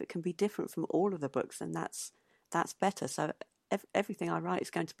 And if it can be different from all of the books, then that's better. So everything I write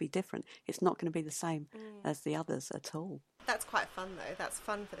is going to be different. It's not going to be the same as the others at all. That's quite fun, though. That's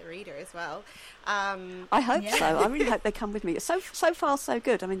fun for the reader as well. I hope so. I really hope they come with me. So far, so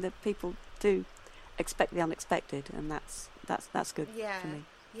good. I mean, the people do expect the unexpected, and that's good for me.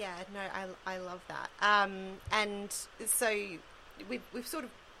 Yeah, no, I love that. And so we've sort of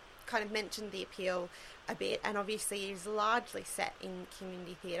kind of mentioned the appeal a bit, and obviously it's largely set in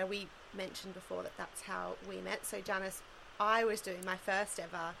community theatre. We mentioned before that's how we met. So Janice, I was doing my first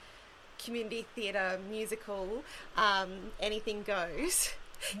ever community theatre musical, Anything Goes.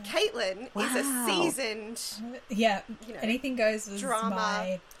 Yeah. Caitlin is a seasoned... Anything Goes was drama.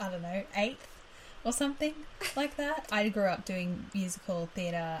 My, I don't know, 8th or something like that. I grew up doing musical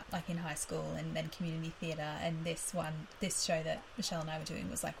theatre like in high school, and then community theatre, and this show that Michelle and I were doing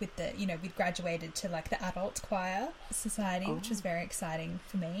was like with the, we'd graduated to like the adult choir society, which was very exciting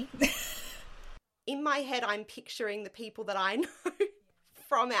for me. In my head, I'm picturing the people that I know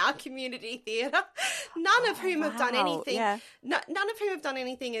from our community theatre, none of whom have done anything. Yeah. None of whom have done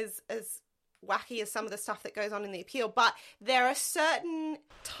anything as wacky as some of the stuff that goes on in the appeal, but there are certain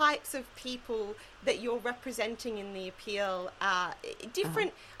types of people that you're representing in the appeal,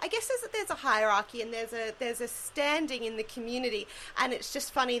 different. I guess there's a hierarchy and there's a standing in the community, and it's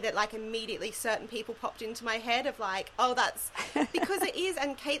just funny that like immediately certain people popped into my head of like, oh, that's because it is,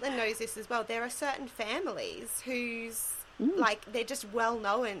 and Caitlin knows this as well. There are certain families whose like they're just well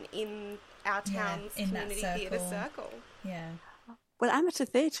known in our town's community theatre circle. Yeah. Well, amateur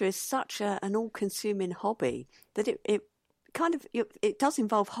theatre is such an all-consuming hobby that it kind of it does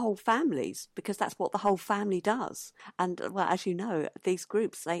involve whole families, because that's what the whole family does. And well, as you know, these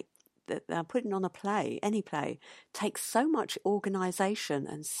groups they're putting on a play, any play, takes so much organisation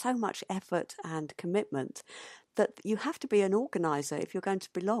and so much effort and commitment that you have to be an organiser if you're going to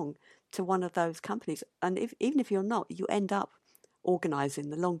belong to one of those companies. And even if you're not, you end up organising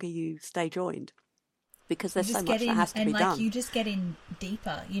the longer you stay joined, because there's so much that has to be done. You just get in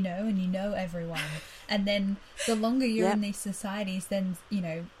deeper, you know, and you know everyone. And then the longer you're in these societies, then, you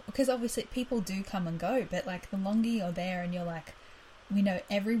know, because obviously people do come and go, but like the longer you're there and you're like, we know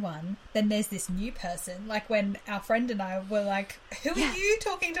everyone, then there's this new person. Like when our friend and I were like, who are you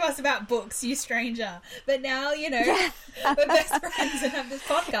talking to us about books, you stranger? But now, you know, we're best friends and have this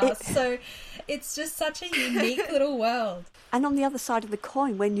podcast. So it's just such a unique little world. And on the other side of the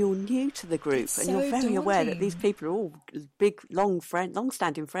coin, when you're new to the group and you're very aware that these people are all big,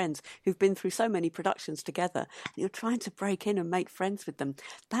 long-standing friends who've been through so many productions together, and you're trying to break in and make friends with them,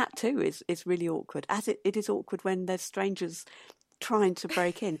 that too is really awkward, as it is awkward when there's strangers trying to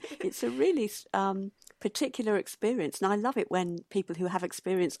break in. It's a really particular experience, and I love it when people who have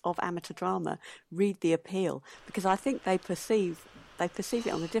experience of amateur drama read the appeal, because I think they perceive it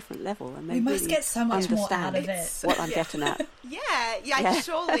on a different level, and they must really get so much more out of it. What I'm getting at.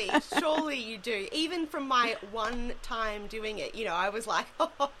 Surely you do. Even from my one time doing it, you know, I was like,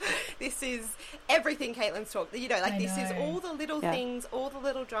 oh, this is everything Caitlin's talked. You know, like this is all the little things, all the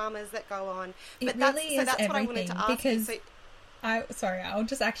little dramas that go on. But that's what I wanted to ask because you. So, I'll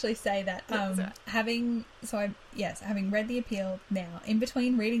just actually say that having read the appeal now, in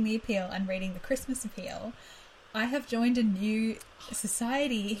between reading the appeal and reading the Christmas appeal, I have joined a new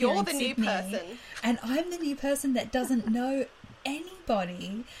society here in Sydney. You're the new person. And I'm the new person that doesn't know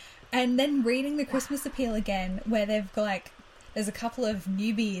anybody. And then reading the Christmas appeal again, where they've got like, there's a couple of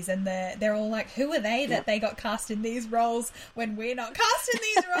newbies and they're all like, who are they that they got cast in these roles when we're not cast in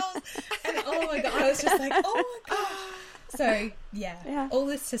these roles? And oh my God, I was just like, oh my God. So, all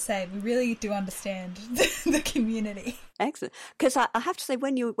this to say, we really do understand the community. Excellent. Because I have to say,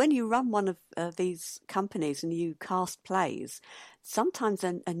 when you run one of these companies and you cast plays, sometimes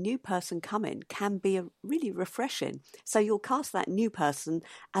a new person coming can be really refreshing. So you'll cast that new person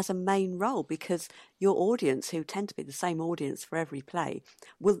as a main role, because your audience, who tend to be the same audience for every play,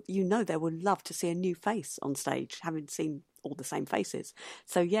 they will love to see a new face on stage, having seen all the same faces.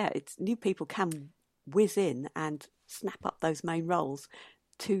 So it's new people can whiz in and snap up those main roles,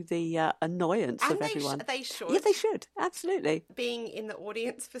 to the annoyance of everyone. They should. Yeah, they should. Absolutely. Being in the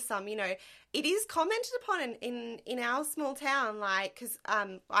audience for some, you know, it is commented upon in our small town, like, because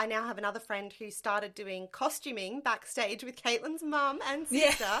I now have another friend who started doing costuming backstage with Caitlin's mum and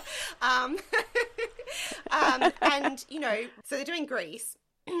sister. And, you know, so they're doing Grease,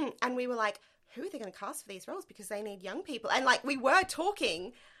 and we were like, who are they going to cast for these roles? Because they need young people. And, like, we were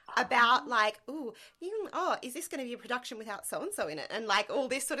talking about like, is this going to be a production without so-and-so in it? And like all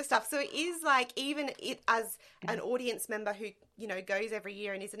this sort of stuff. So it is like, even it as an audience member who, you know, goes every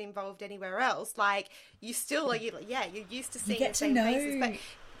year and isn't involved anywhere else, like you still are, you're used to seeing the same faces. But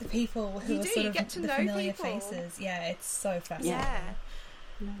the people who are sort of the familiar faces. Yeah, it's so fascinating. Yeah.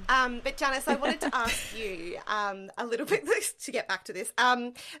 But Janice, I wanted to ask you a little bit, to get back to this,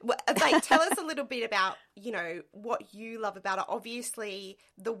 like, tell us a little bit about, you know, what you love about it. Obviously,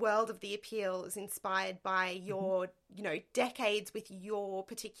 the world of the appeal is inspired by your, you know, decades with your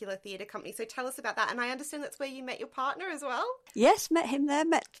particular theatre company. So tell us about that. And I understand that's where you met your partner as well? Yes, met him there,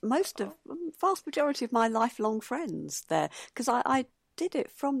 met vast majority of my lifelong friends there, because I did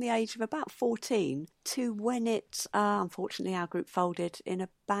it from the age of about 14 to when it, unfortunately, our group folded in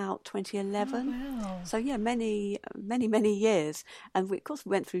about 2011. Oh, wow. So yeah, many years, and of course I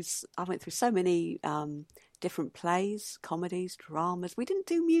went through so many different plays, comedies, dramas. We didn't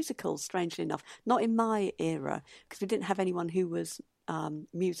do musicals, strangely enough, not in my era, because we didn't have anyone who was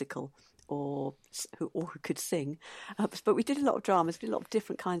musical or who could sing, but we did a lot of dramas. We did a lot of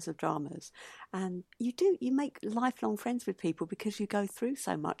different kinds of dramas, and you make lifelong friends with people because you go through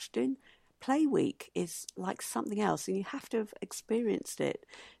so much. Doing play week is like something else, and you have to have experienced it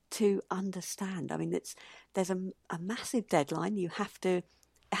to understand. I mean, there's a massive deadline. You have to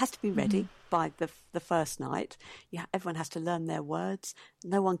it has to be ready by the first night. Everyone has to learn their words.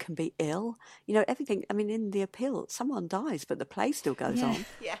 No one can be ill. Everything. I mean, in the appeal, someone dies, but the play still goes on.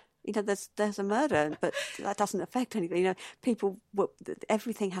 Yeah. There's a murder, but that doesn't affect anything.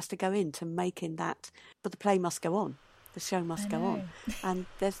 Everything has to go into making that, but the play must go on. The show must go on. And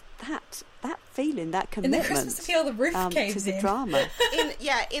there's that feeling, that commitment. In the Christmas appeal, the roof caves to the drama.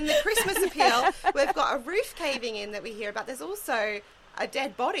 In the Christmas appeal, we've got a roof caving in that we hear about. There's also a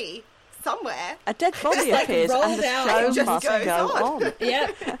dead body somewhere. A dead body appears and the show must go on. Yeah.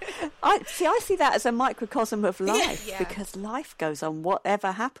 I see that as a microcosm of life, because life goes on,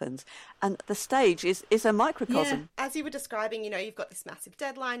 whatever happens. And the stage is a microcosm. Yeah. As you were describing, you've got this massive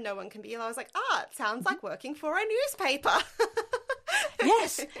deadline, no one can be ill. I was like, it sounds like working for a newspaper.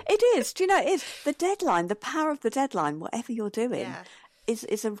 Yes, it is. Do you know, it is. The deadline, the power of the deadline, whatever you're doing,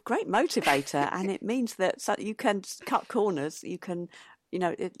 is a great motivator. And it means that you can cut corners, you can...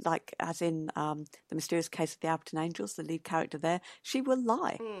 like as in The Mysterious Case of the Alberton Angels, the lead character there, she will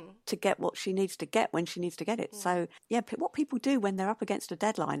lie to get what she needs to get when she needs to get it. So, what people do when they're up against a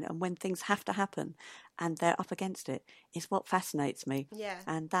deadline and when things have to happen and they're up against it is what fascinates me. Yeah.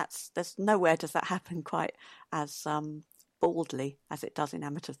 And there's nowhere does that happen quite as baldly as it does in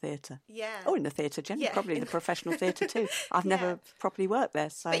amateur theatre. Yeah. Or in the theatre generally, probably the professional theatre too. I've never properly worked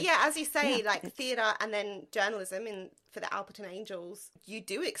there. So. But as you say, theatre and then journalism for the Alberton Angels, you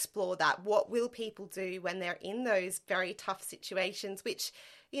do explore that. What will people do when they're in those very tough situations, which,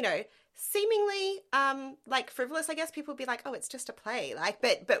 seemingly frivolous, I guess people would be like, oh, it's just a play.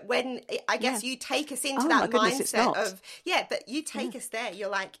 But when I guess you take us into that mindset of, but you take us there, you're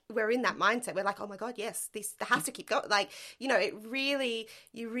like, we're in that mindset. We're like, oh my God, yes, this has to keep going.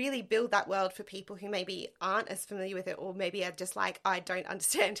 You really build that world for people who maybe aren't as familiar with it, or maybe are just like, I don't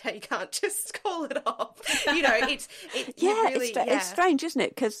understand how you can't just call it off. It's strange, isn't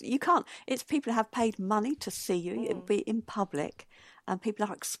it? Because you can't, it's people who have paid money to see you, it'll be in public. And people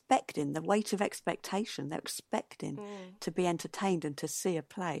are expecting the weight of expectation. They're expecting to be entertained and to see a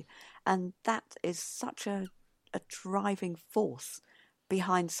play. And that is such a driving force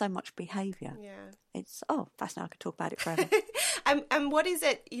behind so much behaviour. Yeah. It's, fascinating. I could talk about it forever. And what is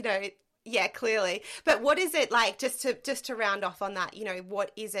it, yeah, clearly. But what is it like, just to round off on that,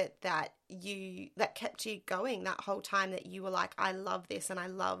 what is it that kept you going that whole time, that you were like, I love this and I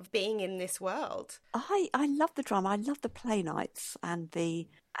love being in this world? I love the drama. I love the play nights and the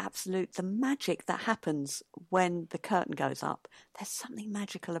magic that happens when the curtain goes up. There's something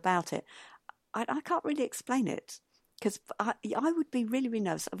magical about it. I can't really explain it. Because I would be really, really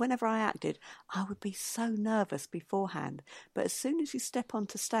nervous. Whenever I acted, I would be so nervous beforehand. But as soon as you step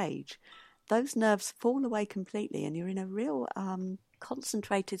onto stage, those nerves fall away completely and you're in a real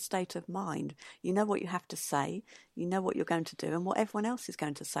concentrated state of mind. You know what you have to say, you know what you're going to do and what everyone else is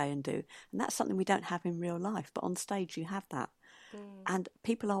going to say and do. And that's something we don't have in real life. But on stage, you have that. And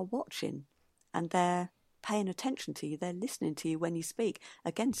people are watching and they're paying attention to you. They're listening to you when you speak.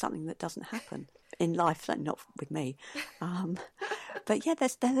 Again, something that doesn't happen in life, certainly not with me. But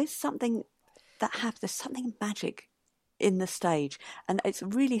there is something there's something magic in the stage, and it's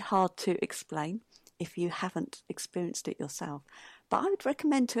really hard to explain if you haven't experienced it yourself. But I would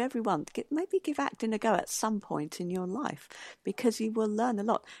recommend to everyone, maybe give acting a go at some point in your life, because you will learn a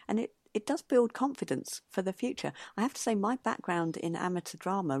lot, and it does build confidence for the future. I have to say my background in amateur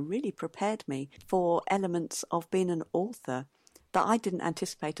drama really prepared me for elements of being an author that I didn't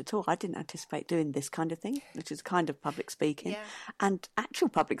anticipate at all. I didn't anticipate doing this kind of thing, which is kind of public speaking, and actual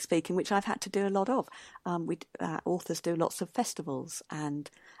public speaking, which I've had to do a lot of. Authors do lots of festivals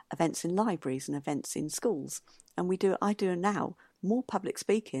and events in libraries and events in schools, and I do now more public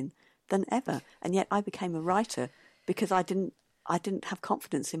speaking than ever. And yet I became a writer because I didn't have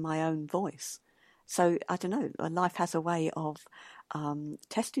confidence in my own voice. So I don't know. Life has a way of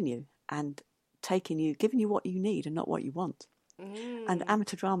testing you and giving you what you need and not what you want. And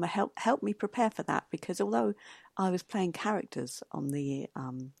amateur drama helped me prepare for that, because although I was playing characters on the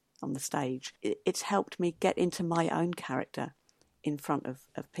stage, it's helped me get into my own character in front of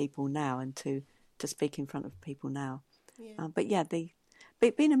people now, and to speak in front of people now. Yeah.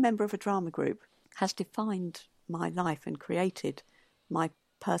 Being a member of a drama group has defined my life and created my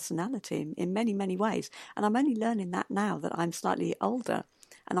personality in many, many ways. And I'm only learning that now that I'm slightly older.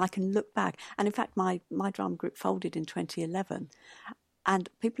 And I can look back. And in fact, my drama group folded in 2011. And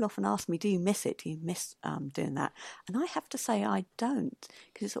people often ask me, do you miss it? Do you miss doing that? And I have to say I don't,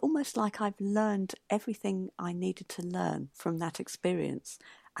 because it's almost like I've learned everything I needed to learn from that experience.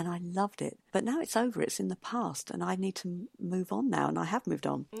 And I loved it. But now it's over. It's in the past. And I need to move on now. And I have moved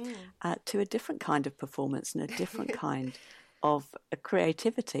on to a different kind of performance and a different kind of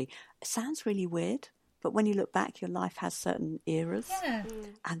creativity. It sounds really weird, but when you look back, your life has certain eras. Yeah.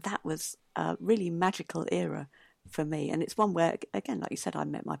 And that was a really magical era for me. And it's one where, again, like you said, I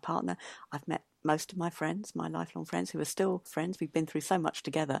met my partner. I've met most of my friends, my lifelong friends, who are still friends. We've been through so much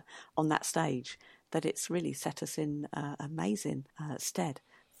together on that stage that it's really set us in amazing stead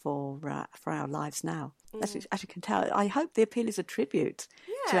for our lives now. As you can tell, I hope The Appeal is a tribute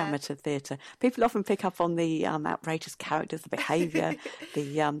to amateur theatre. People often pick up on the outrageous characters, the behaviour.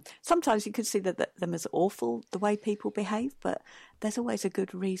 Sometimes you can see that them as awful, the way people behave, but there's always a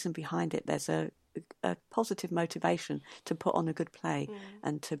good reason behind it. There's a positive motivation to put on a good play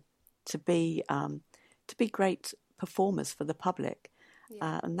and to be great performers for the public.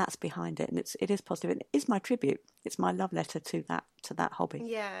 And that's behind it, and it is positive. It is my tribute. It's my love letter to that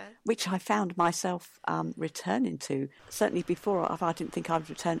hobby, which I found myself returning to. Certainly before, I didn't think I would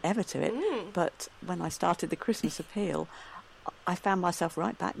return ever to it, but when I started the Christmas Appeal, I found myself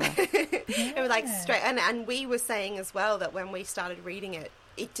right back there. It was like straight, and we were saying as well that when we started reading it,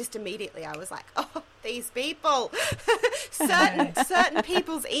 it just immediately I was like, oh, these people, certain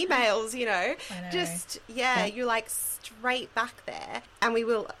people's emails, just you're like straight back there. And we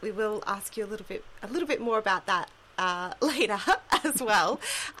will ask you a little bit more about that later as well.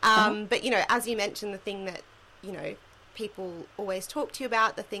 But as you mentioned, the thing that people always talk to you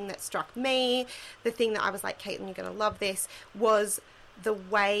about, the thing that struck me, the thing that I was like, Caitlin, you're going to love this, was the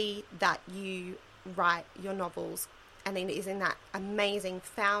way that you write your novels. And then it is in that amazing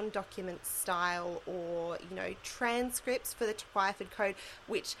found document style, or, transcripts for the Twyford Code,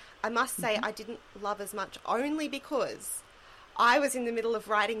 which I must say I didn't love as much, only because I was in the middle of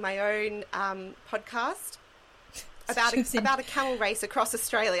writing my own podcast about a camel race across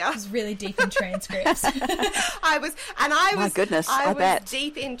Australia. I was really deep in transcripts. I was My goodness, I bet.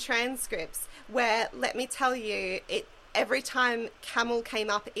 Deep in transcripts where, let me tell you, every time camel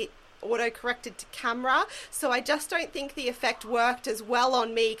came up, it auto-corrected to camera, so I just don't think the effect worked as well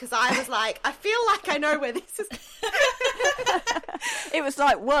on me, because I was like, I feel like I know where this is. It was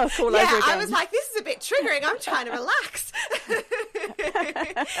like work all over again. I was like, this is a bit triggering, I'm trying to relax.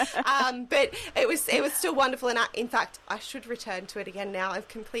 But it was still wonderful, and in fact I should return to it again now. I've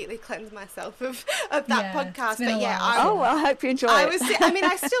completely cleansed myself of that podcast, but I hope you enjoy it.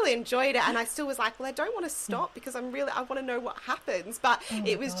 I still enjoyed it, and I still was like, well, I don't want to stop because I want to know what happens, but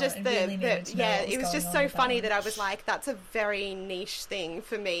it was just it was just so funny that I was like, that's a very niche thing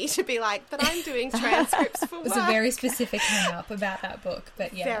for me to be like, but I'm doing transcripts for work. It was a very specific hang up about that book,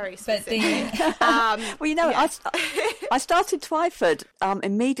 but very specific. I started Twyford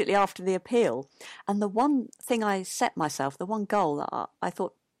immediately after the Appeal, and the one thing I set myself, the one goal that I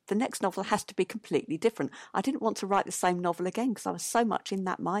thought, the next novel has to be completely different. I didn't want to write the same novel again because I was so much in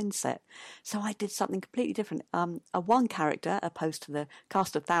that mindset. So I did something completely different. A one character, opposed to the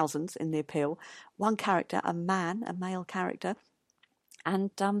cast of thousands in the Appeal, one character, a male character,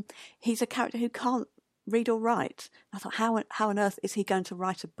 and he's a character who can't read or write. I thought, how on earth is he going to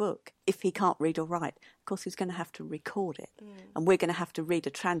write a book if he can't read or write? Of course, he's going to have to record it, and we're going to have to read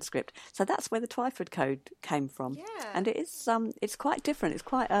a transcript. So that's where the Twyford Code came from. Yeah. And it is it's quite different. It's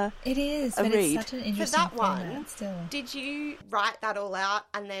quite a It is, a but read. It's such an interesting For that one, still. Did you write that all out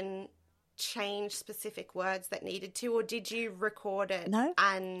and then change specific words that needed to, or did you record it? No.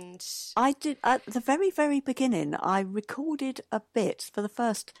 And I did at the very, very beginning. I recorded a bit for the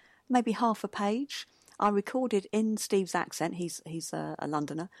first maybe half a page. I recorded in Steve's accent. He's a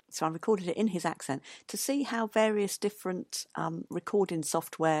Londoner, so I recorded it in his accent to see how various different recording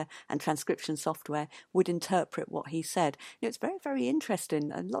software and transcription software would interpret what he said. It's very, very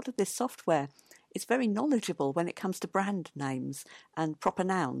interesting. A lot of this software is very knowledgeable when it comes to brand names and proper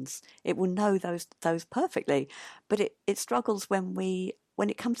nouns. It will know those perfectly, but it struggles when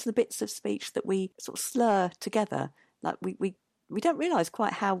it comes to the bits of speech that we sort of slur together. Like we don't realise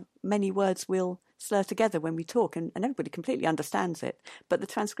quite how many words we'll slur together when we talk, and everybody completely understands it, but the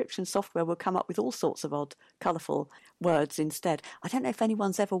transcription software will come up with all sorts of odd, colourful words instead. I don't know if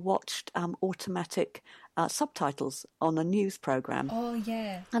anyone's ever watched automatic subtitles on a news programme. Oh,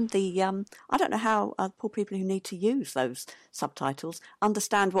 yeah. And I don't know how poor people who need to use those subtitles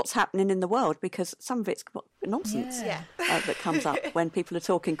understand what's happening in the world, because some of it's nonsense that comes up when people are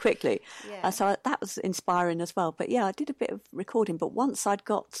talking quickly. Yeah. So that was inspiring as well. But yeah, I did a bit of recording, but once I'd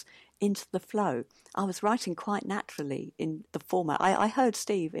got into the flow, I was writing quite naturally in the format. I heard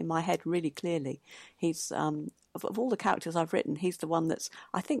Steve in my head really clearly. He's of all the characters I've written, he's the one that's,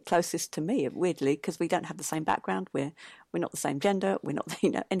 I think, closest to me, weirdly, because we don't have the same background. We're not the same gender. We're not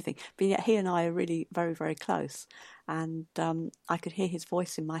anything. But yet he and I are really very, very close. and I could hear his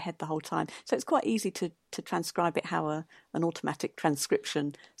voice in my head the whole time. So it's quite easy to transcribe it how an automatic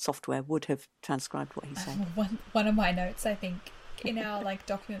transcription software would have transcribed what he said. One of my notes, I think, in our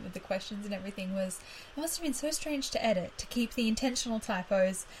document with the questions and everything was, it must have been so strange to edit, to keep the intentional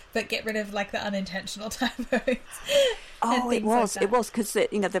typos but get rid of the unintentional typos. Oh, it was because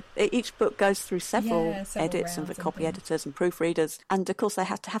each book goes through several edits and the copy editors and proofreaders, and of course they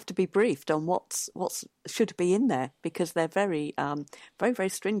have to be briefed on what should be in there, because they're very very, very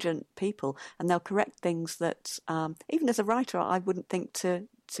stringent people, and they'll correct things that even as a writer I wouldn't think to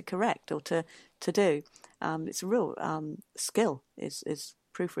correct or to do. It's a real skill is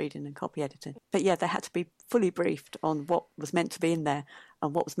proofreading and copy editing. But yeah, they had to be fully briefed on what was meant to be in there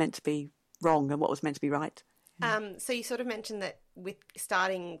and what was meant to be wrong and what was meant to be right. So you sort of mentioned that with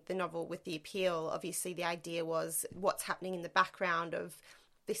starting the novel with the appeal, obviously the idea was what's happening in the background of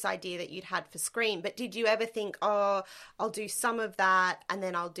this idea that you'd had for screen. But did you ever think, oh, I'll do some of that and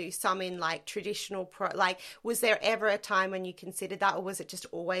then I'll do some in traditional was there ever a time when you considered that, or was it just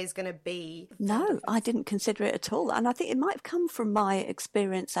always going to be? No, I didn't consider it at all. And I think it might have come from my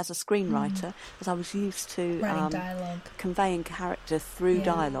experience as a screenwriter, as I was used to dialogue, conveying character through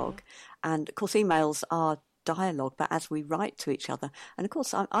dialogue. And of course emails are dialogue, but as we write to each other. And of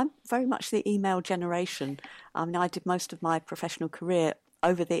course I'm very much the email generation. I did most of my professional career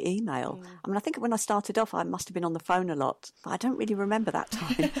over the email. I think when I started off, I must have been on the phone a lot, but I don't really remember that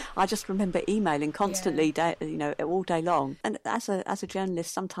time. I just remember emailing constantly, all day long. And as a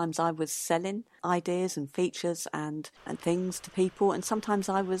journalist, sometimes I was selling ideas and features and things to people, and sometimes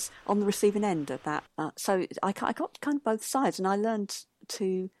I was on the receiving end of that. So I got kind of both sides, and I learned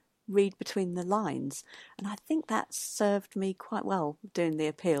to read between the lines, and I think that served me quite well doing the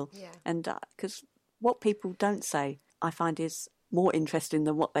appeal. And because what people don't say, I find, is more interesting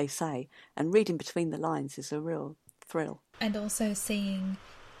than what they say, and reading between the lines is a real thrill. And also seeing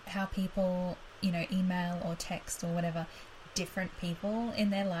how people, email or text or whatever different people in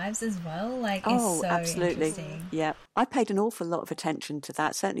their lives as well, is so absolutely interesting. Yeah, I paid an awful lot of attention to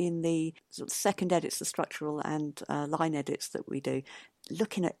that, certainly in the sort of second edits, the structural and line edits that we do,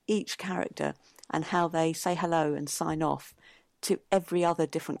 looking at each character and how they say hello and sign off to every other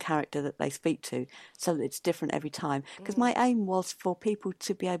different character that they speak to, so that it's different every time. Because my aim was for people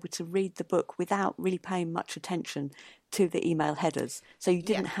to be able to read the book without really paying much attention to the email headers. So you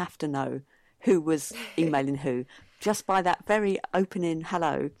didn't have to know who was emailing who. Just by that very opening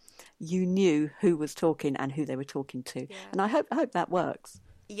hello, you knew who was talking and who they were talking to. Yeah. And I hope that works.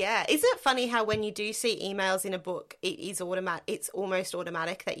 Yeah. Isn't it funny how when you do see emails in a book, it's almost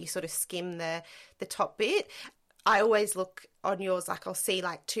automatic that you sort of skim the top bit? I always look on yours, I'll see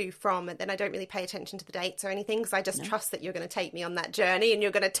to from, and then I don't really pay attention to the dates or anything, because I just trust that you're going to take me on that journey and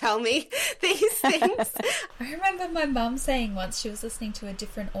you're going to tell me these things. I remember my mum saying once she was listening to a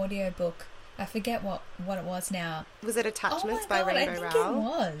different audiobook. I forget what it was now. Was it Attachments by Rainbow Rowell? I think it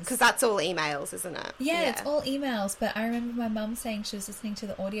was. Because that's all emails, isn't it? Yeah, it's all emails, but I remember my mum saying she was listening to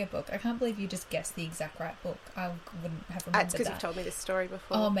the audiobook. I can't believe you just guessed the exact right book. I wouldn't have remembered that. It's because you've told me this story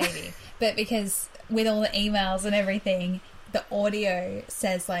before. Oh, maybe. But because with all the emails and everything, the audio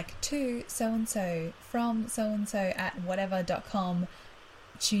says to so-and-so from so-and-so at whatever.com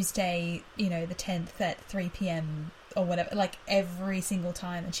Tuesday, the 10th at 3 p.m. or whatever, every single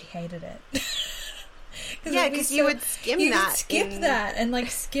time, and she hated it. Because you would skim that. You would skip that and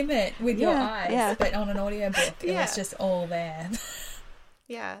skim it with your eyes, but on an audiobook it was just all there.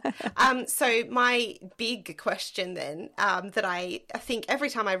 Yeah. So my big question then, that I think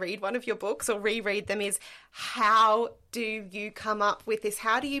every time I read one of your books or reread them, is how do you come up with this?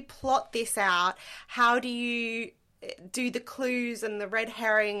 How do you plot this out? How do you do the clues and the red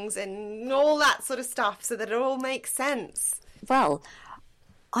herrings and all that sort of stuff so that it all makes sense? Well,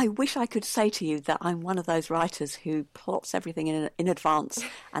 I wish I could say to you that I'm one of those writers who plots everything in advance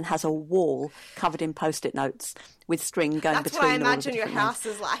and has a wall covered in Post-it notes with string going between. That's what I imagine your house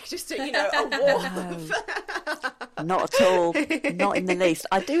is like, just a wall. No, not at all, not in the least.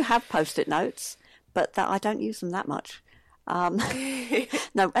 I do have Post-it notes, but I don't use them that much.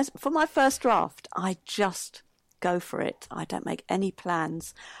 No, as for my first draft, I just go for it. I don't make any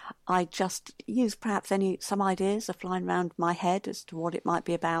plans. I just use perhaps some ideas are flying around my head as to what it might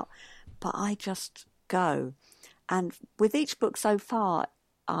be about, but I just go. And with each book so far,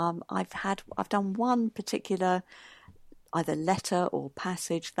 I've done one particular either letter or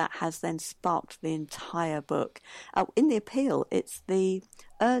passage that has then sparked the entire book. In the appeal, it's the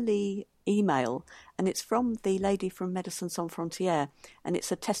early email, and it's from the lady from Médecins Sans Frontières, and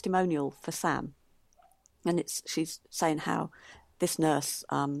it's a testimonial for Sam. And she's saying how this nurse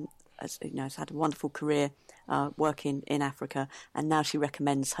has had a wonderful career working in Africa, and now she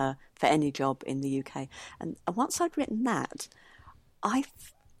recommends her for any job in the UK. And once I'd written that, I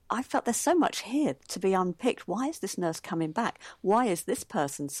felt there's so much here to be unpicked. Why is this nurse coming back? Why is this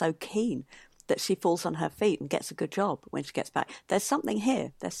person so keen that she falls on her feet and gets a good job when she gets back? There's something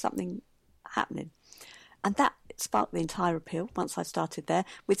here. There's something happening. And that sparked the entire appeal once I started there.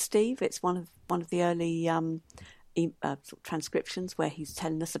 With Steve, it's one of the early sort of transcriptions where he's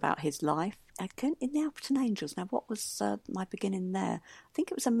telling us about his life. In the Alberton Angels, now what was my beginning there? I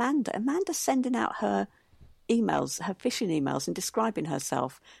think it was Amanda. Amanda sending out her emails, her phishing emails, and describing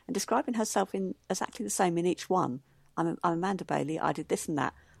herself in exactly the same in each one. I'm Amanda Bailey. I did this and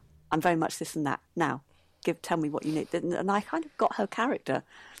that. I'm very much this and that. Now, tell me what you need. And I kind of got her character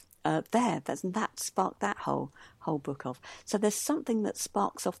there. That sparked that whole book off. So there's something that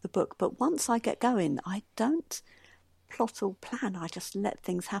sparks off the book. But once I get going, I don't plot or plan. I just let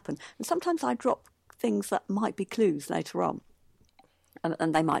things happen. And sometimes I drop things that might be clues later on.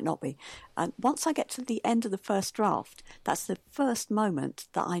 And they might not be. And once I get to the end of the first draft, that's the first moment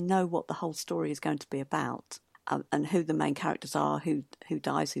that I know what the whole story is going to be about, and who the main characters are, who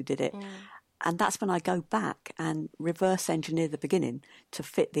dies, who did it. Mm. And that's when I go back and reverse engineer the beginning to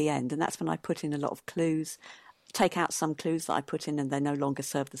fit the end. And that's when I put in a lot of clues, take out some clues that I put in and they no longer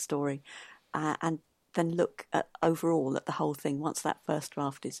serve the story, and then look overall at the whole thing once that first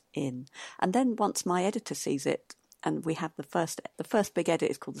draft is in. And then once my editor sees it, and we have the first big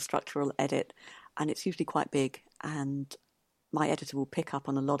edit is called the structural edit, and it's usually quite big. And my editor will pick up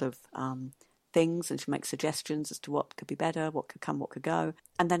on a lot of things, and she'll make suggestions as to what could be better, what could come, what could go.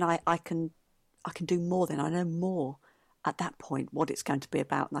 And then I can do more. Then I know more at that point what it's going to be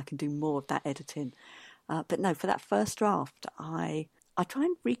about, and I can do more of that editing. But no, for that first draft, I try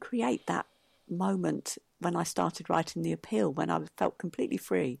and recreate that moment when I started writing The Appeal, when I felt completely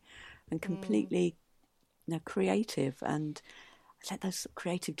free and completely creative, and I let those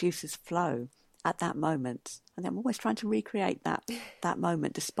creative juices flow at that moment. And I'm always trying to recreate that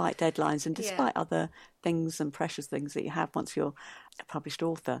moment, despite deadlines and despite other things and precious things that you have once you're a published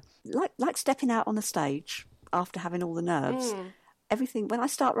author. Like stepping out on a stage after having all the nerves. Everything, when I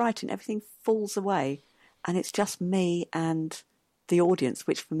start writing, everything falls away, and it's just me and the audience,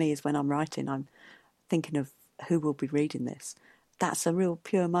 which for me is when I'm writing. I'm thinking of who will be reading this. That's a real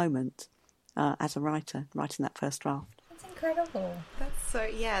pure moment. As a writer, writing that first draft. That's incredible.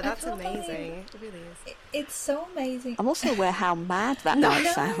 That's amazing. It really is. It's so amazing. I'm also aware how mad that might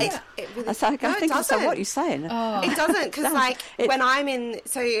sound. It really, so I think of what you're saying. Oh. It doesn't, because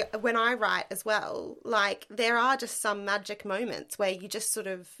when I write as well, like there are just some magic moments where you just sort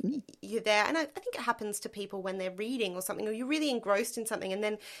of you're there, and I think it happens to people when they're reading or something, or you're really engrossed in something, and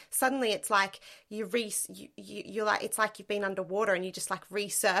then suddenly it's like you're like, it's like you've been underwater and you just like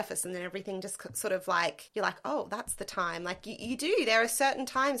resurface, and then everything just sort of like, you're like, oh, that's the time. Like you do. There are certain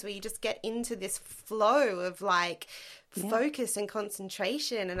times where you just get into this flow of like focus and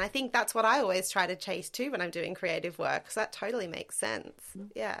concentration, and I think that's what I always try to chase too when I'm doing creative work, because that totally makes sense.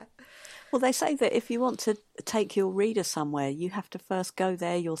 Yeah. Well, they say that if you want to take your reader somewhere, you have to first go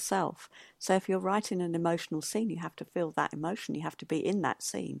there yourself. So if you're writing an emotional scene, you have to feel that emotion. You have to be in that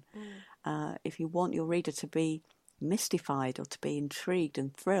scene. If you want your reader to be mystified or to be intrigued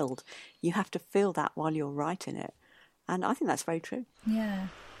and thrilled, you have to feel that while you're writing it. And I think that's very true. Yeah.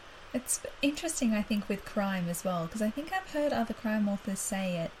 It's interesting, I think, with crime as well, because I think I've heard other crime authors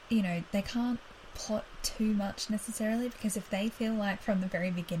say it, they can't plot too much necessarily, because if they feel like from the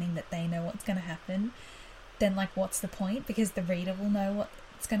very beginning that they know what's going to happen, then like what's the point? Because the reader will know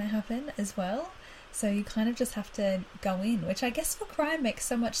what's going to happen as well. So you kind of just have to go in, which I guess for crime makes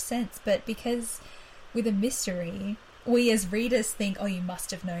so much sense, but because with a mystery, we as readers think, oh, you must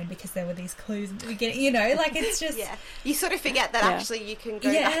have known because there were these clues at the beginning, like it's just... You sort of forget that actually you can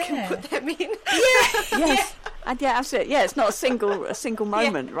go back and put them in. Yes. And absolutely. Yeah, it's not a single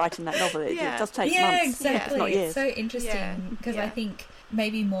moment writing that novel. It does take months. Yeah, exactly. It's not years. It's so interesting because I think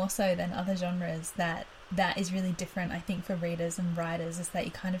maybe more so than other genres that is really different, I think, for readers and writers, is that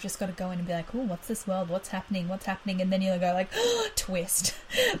you kind of just got to go in and be like, oh, what's this world? What's happening? And then you'll go like, oh, twist.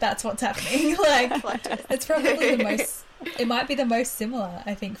 That's what's happening. Like, it's probably it might be the most similar,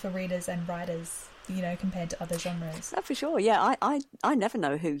 I think, for readers and writers, compared to other genres. Oh, for sure. Yeah, I never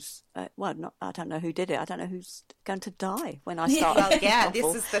know who's, I don't know who did it. I don't know who's going to die when I start.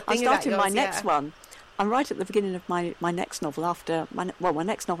 This is the thing. I'm starting my next one. I'm right at the beginning of my next novel. After my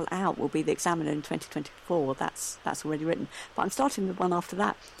next novel out will be The Examiner in 2024. That's already written. But I'm starting the one after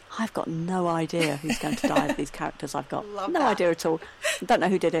that. I've got no idea who's going to die of these characters. I've got no idea at all. Don't know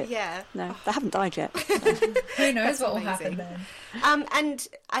who did it. Yeah. No, they haven't died yet. Who knows what will happen then? And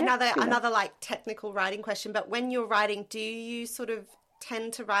another like technical writing question, but when you're writing, do you sort of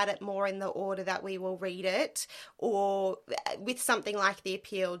tend to write it more in the order that we will read it, or with something like The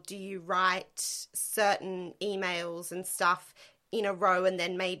Appeal, do you write certain emails and stuff in a row and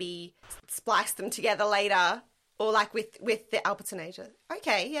then maybe splice them together later, or like with the Albertonasia?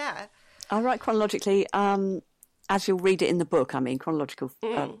 Okay, yeah. I write chronologically, as you'll read it in the book. I mean, chronological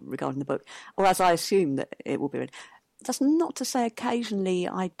regarding the book, or as I assume that it will be read. That's not to say occasionally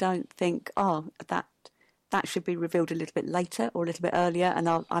I don't think, that should be revealed a little bit later or a little bit earlier, and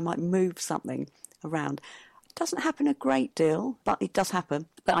I might move something around. It doesn't happen a great deal, but it does happen.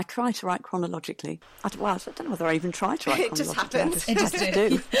 But I try to write chronologically. I don't know whether I even try to write chronologically. It just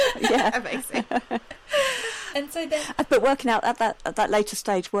do. Yeah. Amazing. And so then... But working out, at that later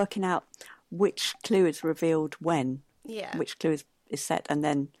stage, working out which clue is revealed when, which clue is set and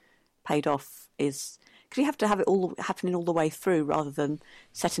then paid off is... Because you have to have it all happening all the way through rather than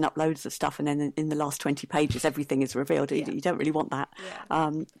setting up loads of stuff and then in the last 20 pages everything is revealed. You don't really want that.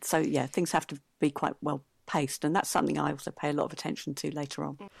 Yeah. Things have to be quite well paced, and that's something I also pay a lot of attention to later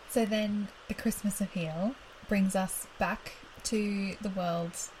on. So then the Christmas Appeal brings us back to the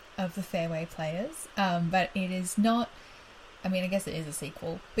world of the Fairway Players, but it is not... I mean, I guess it is a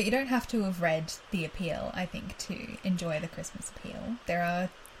sequel, but you don't have to have read The Appeal, I think, to enjoy the Christmas Appeal. There are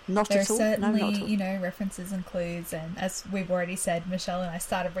certainly, references and clues, and as we've already said, Michelle and I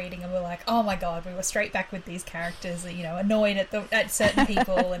started reading and we're like, oh my god, we were straight back with these characters, annoyed at certain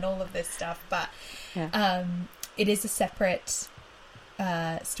people and all of this stuff, but it is a separate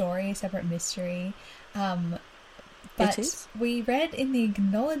story, a separate mystery, but we read in the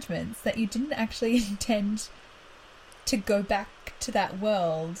acknowledgements that you didn't actually intend to go back to that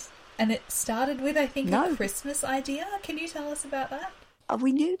world, and it started with, I think, a Christmas idea. Can you tell us about that?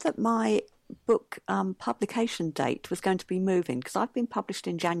 We knew that my book publication date was going to be moving because I've been published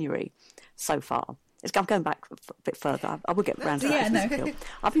in January so far. I'm going back a bit further. I will get round to that.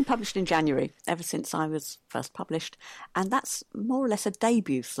 I've been published in January ever since I was first published, and that's more or less a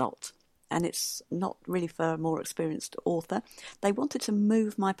debut slot, and it's not really for a more experienced author. They wanted to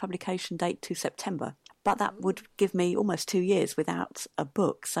move my publication date to September, but that would give me almost 2 years without a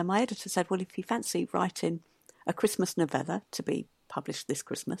book. So my editor said, well, if you fancy writing a Christmas novella to be published this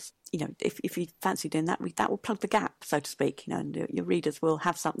Christmas, if you fancy doing that, that will plug the gap, so to speak, and your readers will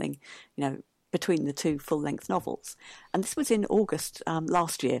have something, between the two full-length novels. And this was in August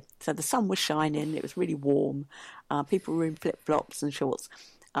last year, so the sun was shining, it was really warm, people were in flip-flops and shorts.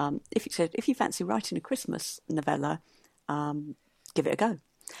 If you fancy writing a Christmas novella, give it a go.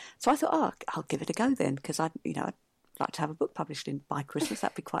 So I thought, I'll give it a go then, because I'd like to have a book published by Christmas.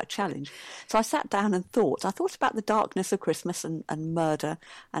 That'd be quite a challenge. So I sat down and thought about the darkness of Christmas and murder,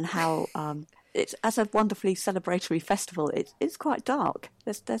 and how it's, as a wonderfully celebratory festival, it's quite dark.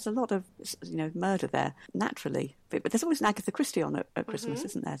 There's a lot of murder there naturally, but there's always an Agatha Christie on at Christmas,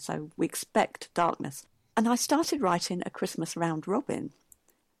 isn't there? So we expect darkness. And I started writing a Christmas round robin.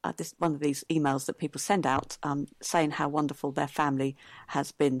 This one of these emails that people send out saying how wonderful their family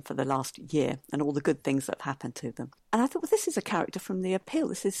has been for the last year and all the good things that have happened to them. And I thought, well, this is a character from The Appeal.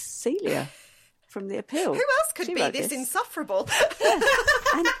 This is Celia from The Appeal. Who else could be this insufferable? Yeah.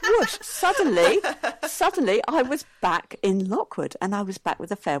 And whoosh, suddenly I was back in Lockwood, and I was back with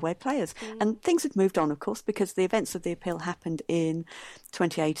the Fairway Players. And things had moved on, of course, because the events of The Appeal happened in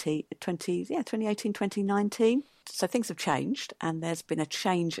 2019. So things have changed, and there's been a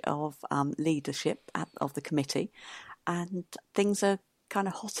change of leadership of the committee, and things are kind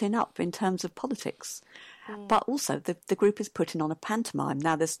of hotting up in terms of politics. But also the group is putting on a pantomime.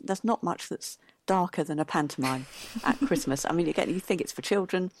 Now, there's not much that's darker than a pantomime at Christmas. I mean, again, you think it's for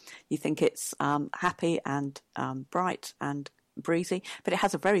children, you think it's happy and bright and breezy, but it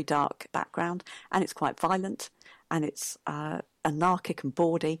has a very dark background, and it's quite violent, and it's anarchic and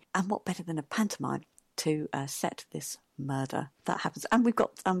bawdy. And what better than a pantomime to set this murder that happens? And we've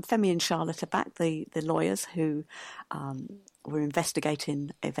got Femi and Charlotte are back, the lawyers who were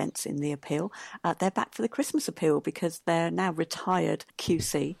investigating events in The Appeal. They're back for the Christmas Appeal because they're now retired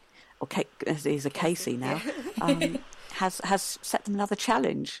QC, or he's a Casey now, has set them another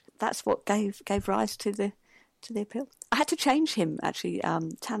challenge. That's what gave rise to the Appeal. I had to change him, actually,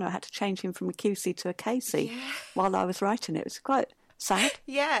 Tanner. I had to change him from a QC to a Casey while I was writing it. It was quite sad.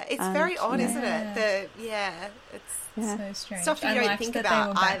 Yeah, it's very odd, isn't it? It's so strange. Stuff you don't think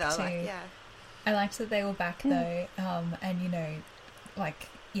about either. I liked that they were back though, and you know, like,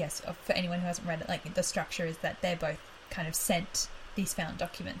 yes, for anyone who hasn't read it, like, the structure is that they're both kind of sent these found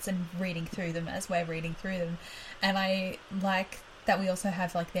documents and reading through them as we're reading through them, and I like that we also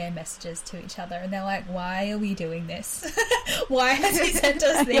have like their messages to each other, and they're like, why are we doing this? Why has he sent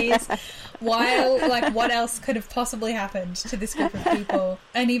us these? Why, like, what else could have possibly happened to this group of people?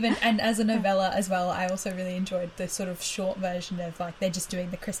 And as a novella as well, I also really enjoyed the sort of short version of, like, they're just doing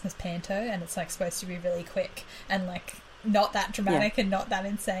the Christmas panto, and it's like supposed to be really quick and like not that dramatic and not that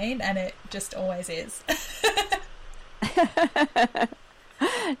insane, and it just always is.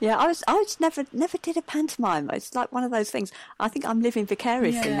 Yeah, I was never did a pantomime. It's like one of those things. I think I'm living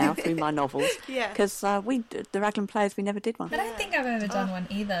vicariously now through my novels. Because the Raglan Players, we never did one. I don't think I've ever done one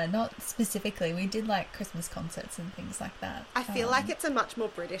either. Not specifically. We did like Christmas concerts and things like that. I feel like it's a much more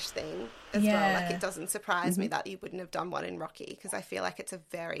British thing as well. Like, it doesn't surprise me that you wouldn't have done one in Rocky, because I feel like it's a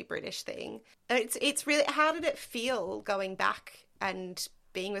very British thing. It's really. How did it feel going back and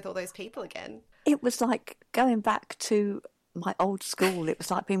being with all those people again? It was like going back to my old school. It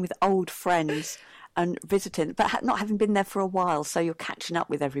was like being with old friends and visiting, but not having been there for a while, so you're catching up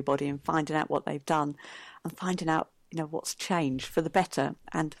with everybody and finding out what they've done and finding out, you know, what's changed for the better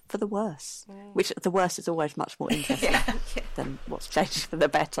and for the worse, which the worse is always much more interesting than what's changed for the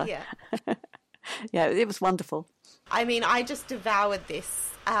better. Yeah, it was wonderful. I mean, I just devoured this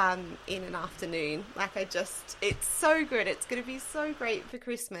in an afternoon. Like, it's so good. It's going to be so great for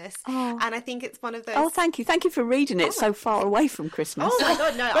Christmas. And I think it's one of those... Oh, thank you for reading it so far away from Christmas. Oh my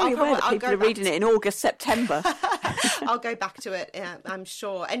God, no. Very aware that people are reading it in August, September. I'll go back to it, I'm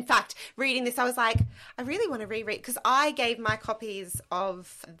sure. In fact, reading this, I was like, I really want to reread, because I gave my copies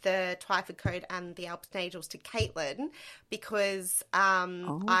of the Twyford Code and the Alpes Angels to Caitlin, because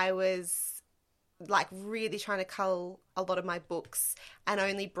I was like really trying to cull a lot of my books and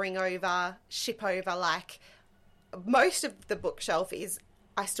only ship over like most of the bookshelf is,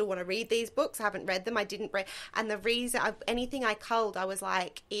 I still want to read these books. I haven't read them. I didn't read. And the reason, anything I culled, I was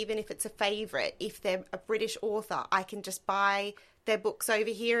like, even if it's a favourite, if they're a British author, I can just buy their books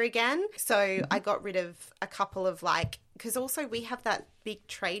over here again. So I got rid of a couple of like, because also we have that big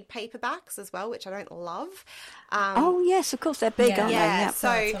trade paperbacks as well, which I don't love. Oh yes, of course, they're big, aren't they? Yeah, so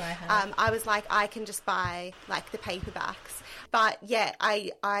I was like, I can just buy like the paperbacks. But yeah,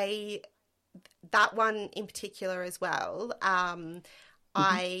 I that one in particular as well.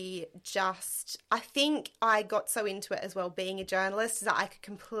 I think I got so into it as well, being a journalist, that I could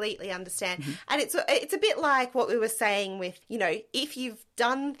completely understand. And it's a bit like what we were saying with, you know, if you've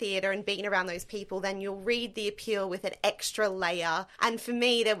done theatre and been around those people, then you'll read The Appeal with an extra layer. And for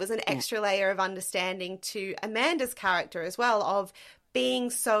me, there was an extra layer of understanding to Amanda's character as well, of being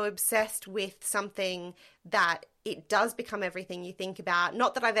so obsessed with something that it does become everything you think about.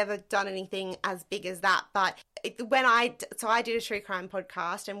 Not that I've ever done anything as big as that, but I did a true crime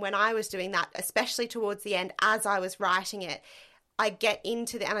podcast, and when I was doing that, especially towards the end, as I was writing it, I get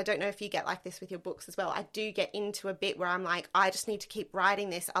into and I don't know if you get like this with your books as well, I do get into a bit where I'm like, I just need to keep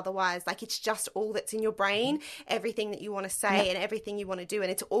writing this, otherwise, like, it's just all that's in your brain, everything that you want to say and everything you want to do, and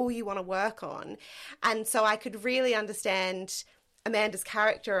it's all you want to work on. And so I could really understand Amanda's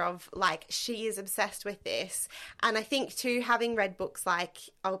character of like, she is obsessed with this. And I think too, having read books like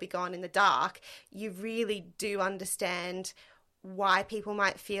I'll Be Gone in the Dark, you really do understand why people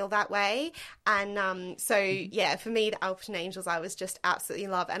might feel that way. And so yeah, for me, the Alpes Angels I was just absolutely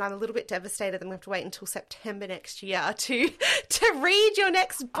in love, and I'm a little bit devastated that I'm going to have to wait until September next year to read your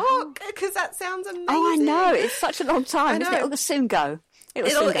next book, because that sounds amazing. Oh, I know, it's such a long time, isn't it? It'll soon go.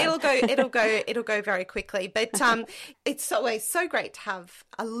 It'll go very quickly, but it's always so great to have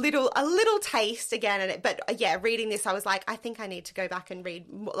a little taste again. But yeah, reading this, I was like, I think I need to go back and read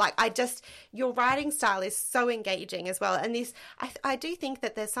more. Like, your writing style is so engaging as well, and this, I do think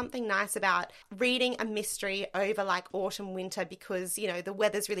that there's something nice about reading a mystery over like autumn, winter, because, you know, the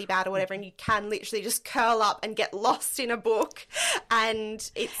weather's really bad or whatever, and you can literally just curl up and get lost in a book,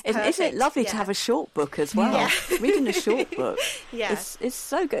 and it's perfect. Isn't it lovely to have a short book as well? Yeah. Reading a short book, it's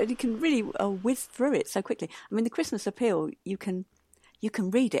so good. You can really whiz through it so quickly. I mean, the Christmas Appeal, you can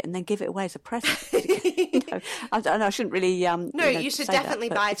read it and then give it away as a present. You know, I don't know, I shouldn't really. You should definitely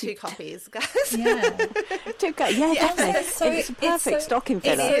buy 2 copies, guys. Yeah, definitely. It's a perfect stocking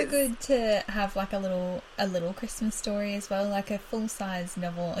filler. It's so good to have like a little Christmas story as well, like a full size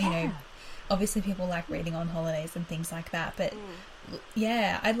novel. You know, obviously people like reading on holidays and things like that, but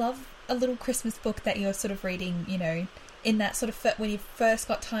yeah, I love a little Christmas book that you're sort of reading, you know, in that sort of when you first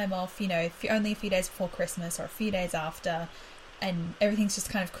got time off, you know, only a few days before Christmas or a few days after, and everything's just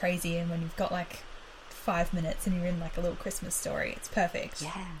kind of crazy, and when you've got like 5 minutes and you're in like a little Christmas story, it's perfect.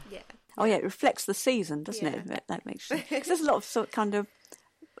 Yeah. Oh yeah, it reflects the season, doesn't it? That makes sense. Because there's a lot of sort of kind of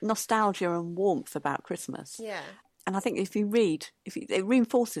nostalgia and warmth about Christmas. Yeah. And I think if you read, it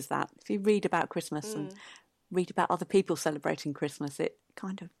reinforces that. If you read about Christmas and read about other people celebrating Christmas, it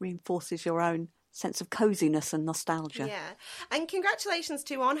kind of reinforces your own sense of coziness and nostalgia. Yeah. And congratulations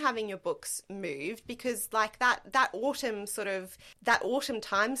too on having your books moved, because like that autumn that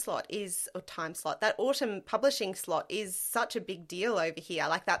autumn publishing slot is such a big deal over here.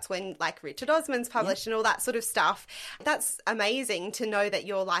 Like that's when like Richard Osman's published and all that sort of stuff. That's amazing to know that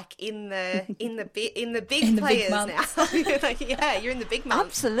you're like in the big players now. Like, yeah, you're in the big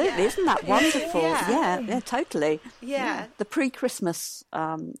months. Absolutely. Isn't that wonderful? Yeah, totally. Yeah. The pre-Christmas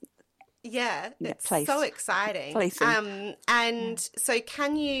it's place. So exciting. And so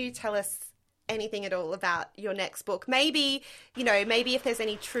can you tell us anything at all about your next book? Maybe if there's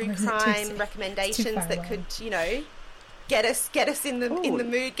any true crime recommendations that could, get us in the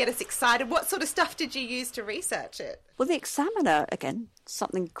mood, get us excited. What sort of stuff did you use to research it? Well, the Examiner, again,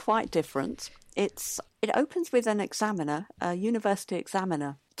 something quite different. It opens with an examiner, a university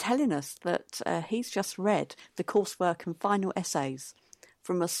examiner, telling us that he's just read the coursework and final essays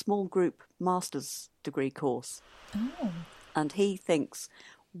from a small group master's degree course. Oh. And he thinks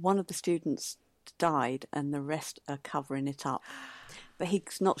one of the students died and the rest are covering it up. But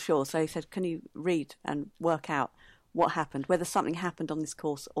he's not sure, so he said, can you read and work out what happened, whether something happened on this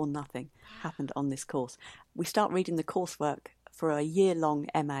course or nothing happened on this course. We start reading the coursework for a year-long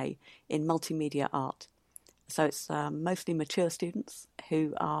MA in multimedia art. So it's mostly mature students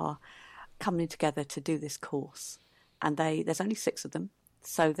who are coming together to do this course. And there's only 6 of them.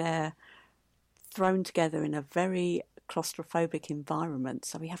 So they're thrown together in a very claustrophobic environment.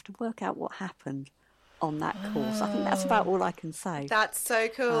 So we have to work out what happened on that course. I think that's about all I can say. That's so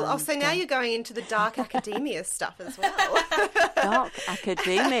cool. So now you're going into the dark academia stuff as well. Dark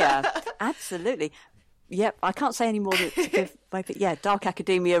academia, absolutely. Yep, I can't say any more to give away, but yeah, dark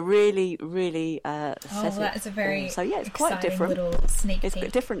academia really, really says that is a very it's quite different. Little sneak peek. It's a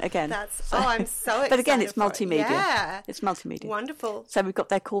bit different again. I'm so excited. But again, it's multimedia. Yeah. It's multimedia. Wonderful. So we've got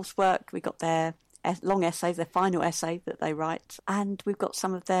their coursework, we've got their long essays, their final essay that they write, and we've got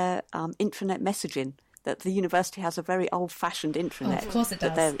some of their intranet messaging. That the university has a very old-fashioned intranet of course it does.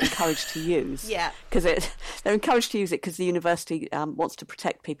 that they're encouraged to use. Yeah. Because they're encouraged to use it because the university wants to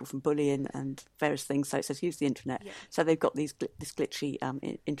protect people from bullying and various things. So it says use the internet. Yeah. So they've got this glitchy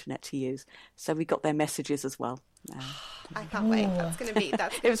internet to use. So we got their messages as well. I can't wait. That's going to be.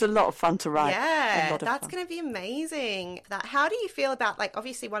 It was a lot of fun to write. Yeah, that's going to be amazing. How do you feel about, like,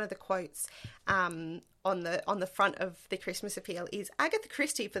 obviously one of the quotes on the front of the Christmas Appeal is Agatha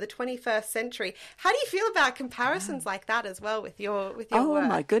Christie for the 21st century. How do you feel about comparisons like that as well with your work? Oh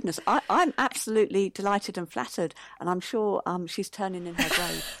my goodness, I'm absolutely delighted and flattered, and I'm sure she's turning in her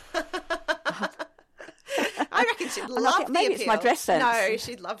grave. I reckon she'd love the appeal. Maybe it's my dress sense. No,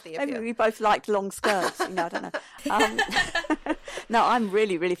 she'd love the appeal. Maybe we both liked long skirts. I don't know. No, I'm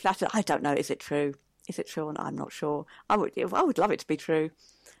really, really flattered. I don't know. Is it true? Is it true? I'm not sure. I would love it to be true.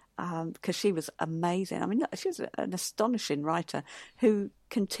 Because she was amazing. I mean, she was an astonishing writer who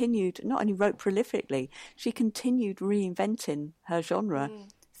not only wrote prolifically, she continued reinventing her genre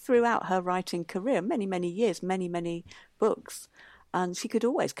throughout her writing career, many, many years, many, many books. And she could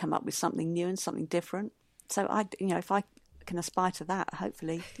always come up with something new and something different. So if I can aspire to that,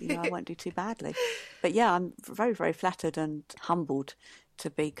 hopefully, I won't do too badly. But yeah, I'm very, very flattered and humbled to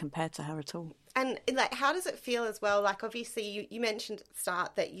be compared to her at all. And like, how does it feel as well? Like, obviously, you mentioned at the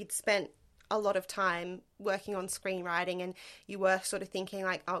start that you'd spent a lot of time working on screenwriting, and you were sort of thinking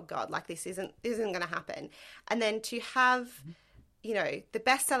like, oh God, like this isn't going to happen. And then to have, the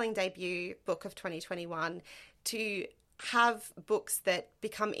best-selling debut book of 2021, to have books that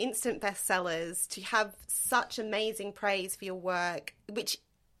become instant bestsellers, to have such amazing praise for your work, which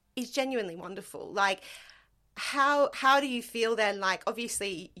is genuinely wonderful. Like, how do you feel then? Like,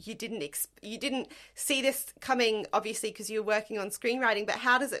 obviously you didn't see this coming, obviously, because you were working on screenwriting, but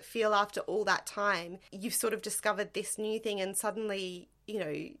how does it feel after all that time? You've sort of discovered this new thing, and suddenly,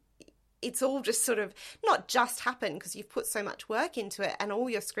 it's all just sort of not just happened because you've put so much work into it and all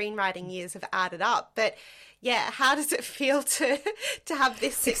your screenwriting years have added up. But yeah, how does it feel to have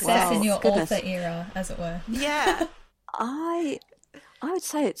this success in your author era, as it were? Yeah. I would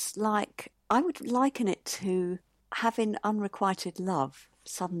say it's like, I would liken it to having unrequited love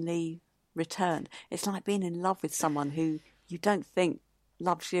suddenly return. It's like being in love with someone who you don't think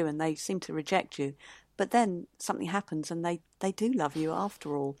loves you and they seem to reject you. But then something happens and they do love you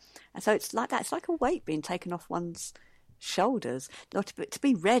after all. And so it's like that. It's like a weight being taken off one's shoulders. To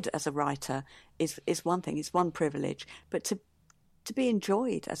be read as a writer is one thing, it's one privilege. But to to be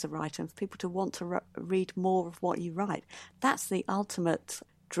enjoyed as a writer and for people to want to read more of what you write. That's the ultimate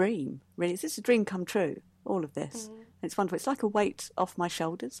dream, really. It's a dream come true, all of this. It's wonderful. It's like a weight off my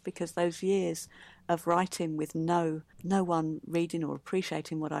shoulders, because those years of writing with no one reading or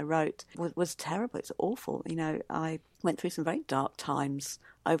appreciating what I wrote was terrible. It's awful. You know, I went through some very dark times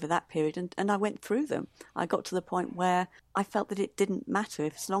over that period, and I went through them. I got to the point where I felt that it didn't matter.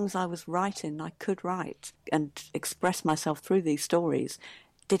 If as long as I was writing, I could write and express myself through these stories.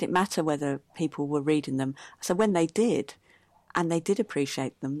 Did it matter whether people were reading them? So when they did, and they did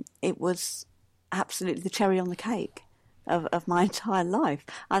appreciate them, it was absolutely the cherry on the cake of my entire life.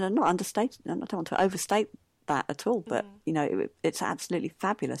 And I'm not understating, I don't want to overstate that at all, but you know, it's absolutely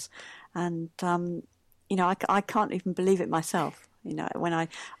fabulous. And you know, I can't even believe it myself. You know, when I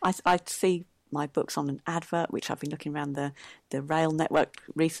see my books on an advert, which I've been looking around the rail network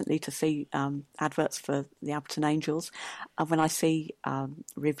recently to see adverts for the Appleton Angels, and when I see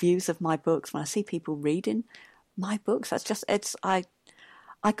reviews of my books, when I see people reading my books, that's just, I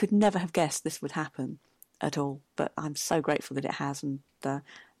could never have guessed this would happen at all, but I'm so grateful that it has, and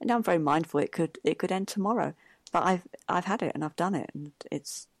I'm very mindful it could end tomorrow, but I've had it and I've done it, and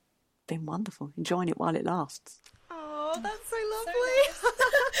it's been wonderful, enjoying it while it lasts. Oh, that's so lovely.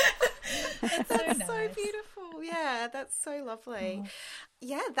 That's so nice. Beautiful. Yeah, that's so lovely.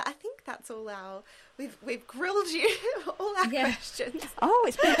 Yeah, I think that's all we've grilled you all our questions. Oh,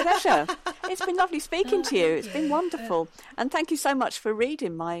 it's been a pleasure. It's been lovely speaking to you. It's been wonderful. And thank you so much for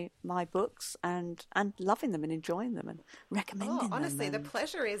reading my books and loving them and enjoying them and recommending them. Honestly, the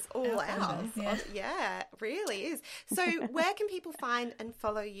pleasure is all ours. Yeah, it really is. So where can people find and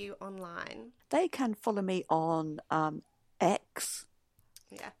follow you online? They can follow me on X,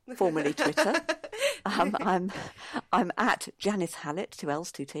 formerly Twitter. I'm at Janice Hallett, 2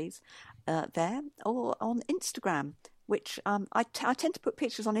 L's, 2 T's, there, or on Instagram, which I tend to put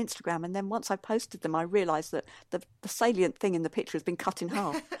pictures on Instagram, and then once I posted them, I realised that the salient thing in the picture has been cut in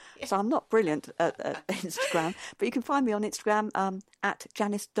half. So I'm not brilliant at Instagram, but you can find me on Instagram at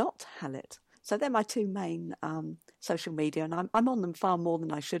janice.hallett. So they're my two main social media, and I'm on them far more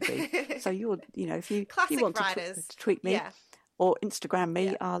than I should be. So if you want to tweet me or Instagram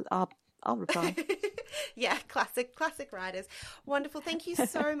me, I'll reply. Yeah, classic writers. Wonderful. Thank you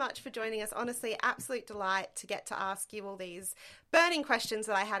so much for joining us. Honestly, absolute delight to get to ask you all these burning questions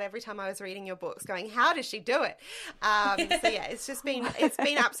that I had every time I was reading your books, going, how does she do it? So yeah, it's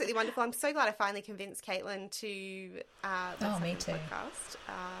been absolutely wonderful. I'm so glad I finally convinced Caitlin to me too. Podcast.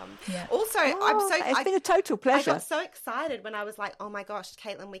 Also, it's been a total pleasure. I got so excited when I was like, oh my gosh,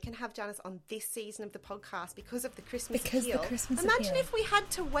 Caitlin, we can have Janice on this season of the podcast because of the Christmas appeal. Imagine if we had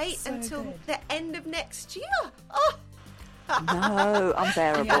to wait until the end of next year. Oh. No,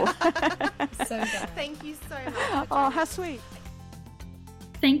 unbearable. So good. Thank you so much. Oh, how sweet.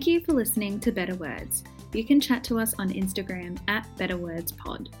 Thank you for listening to Better Words. You can chat to us on Instagram at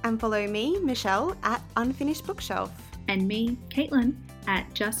BetterWordsPod. And follow me, Michelle, at Unfinished Bookshelf. And me, Caitlin,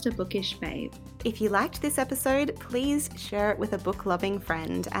 at Just a Bookish Babe. If you liked this episode, please share it with a book-loving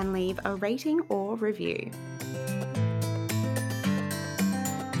friend and leave a rating or review.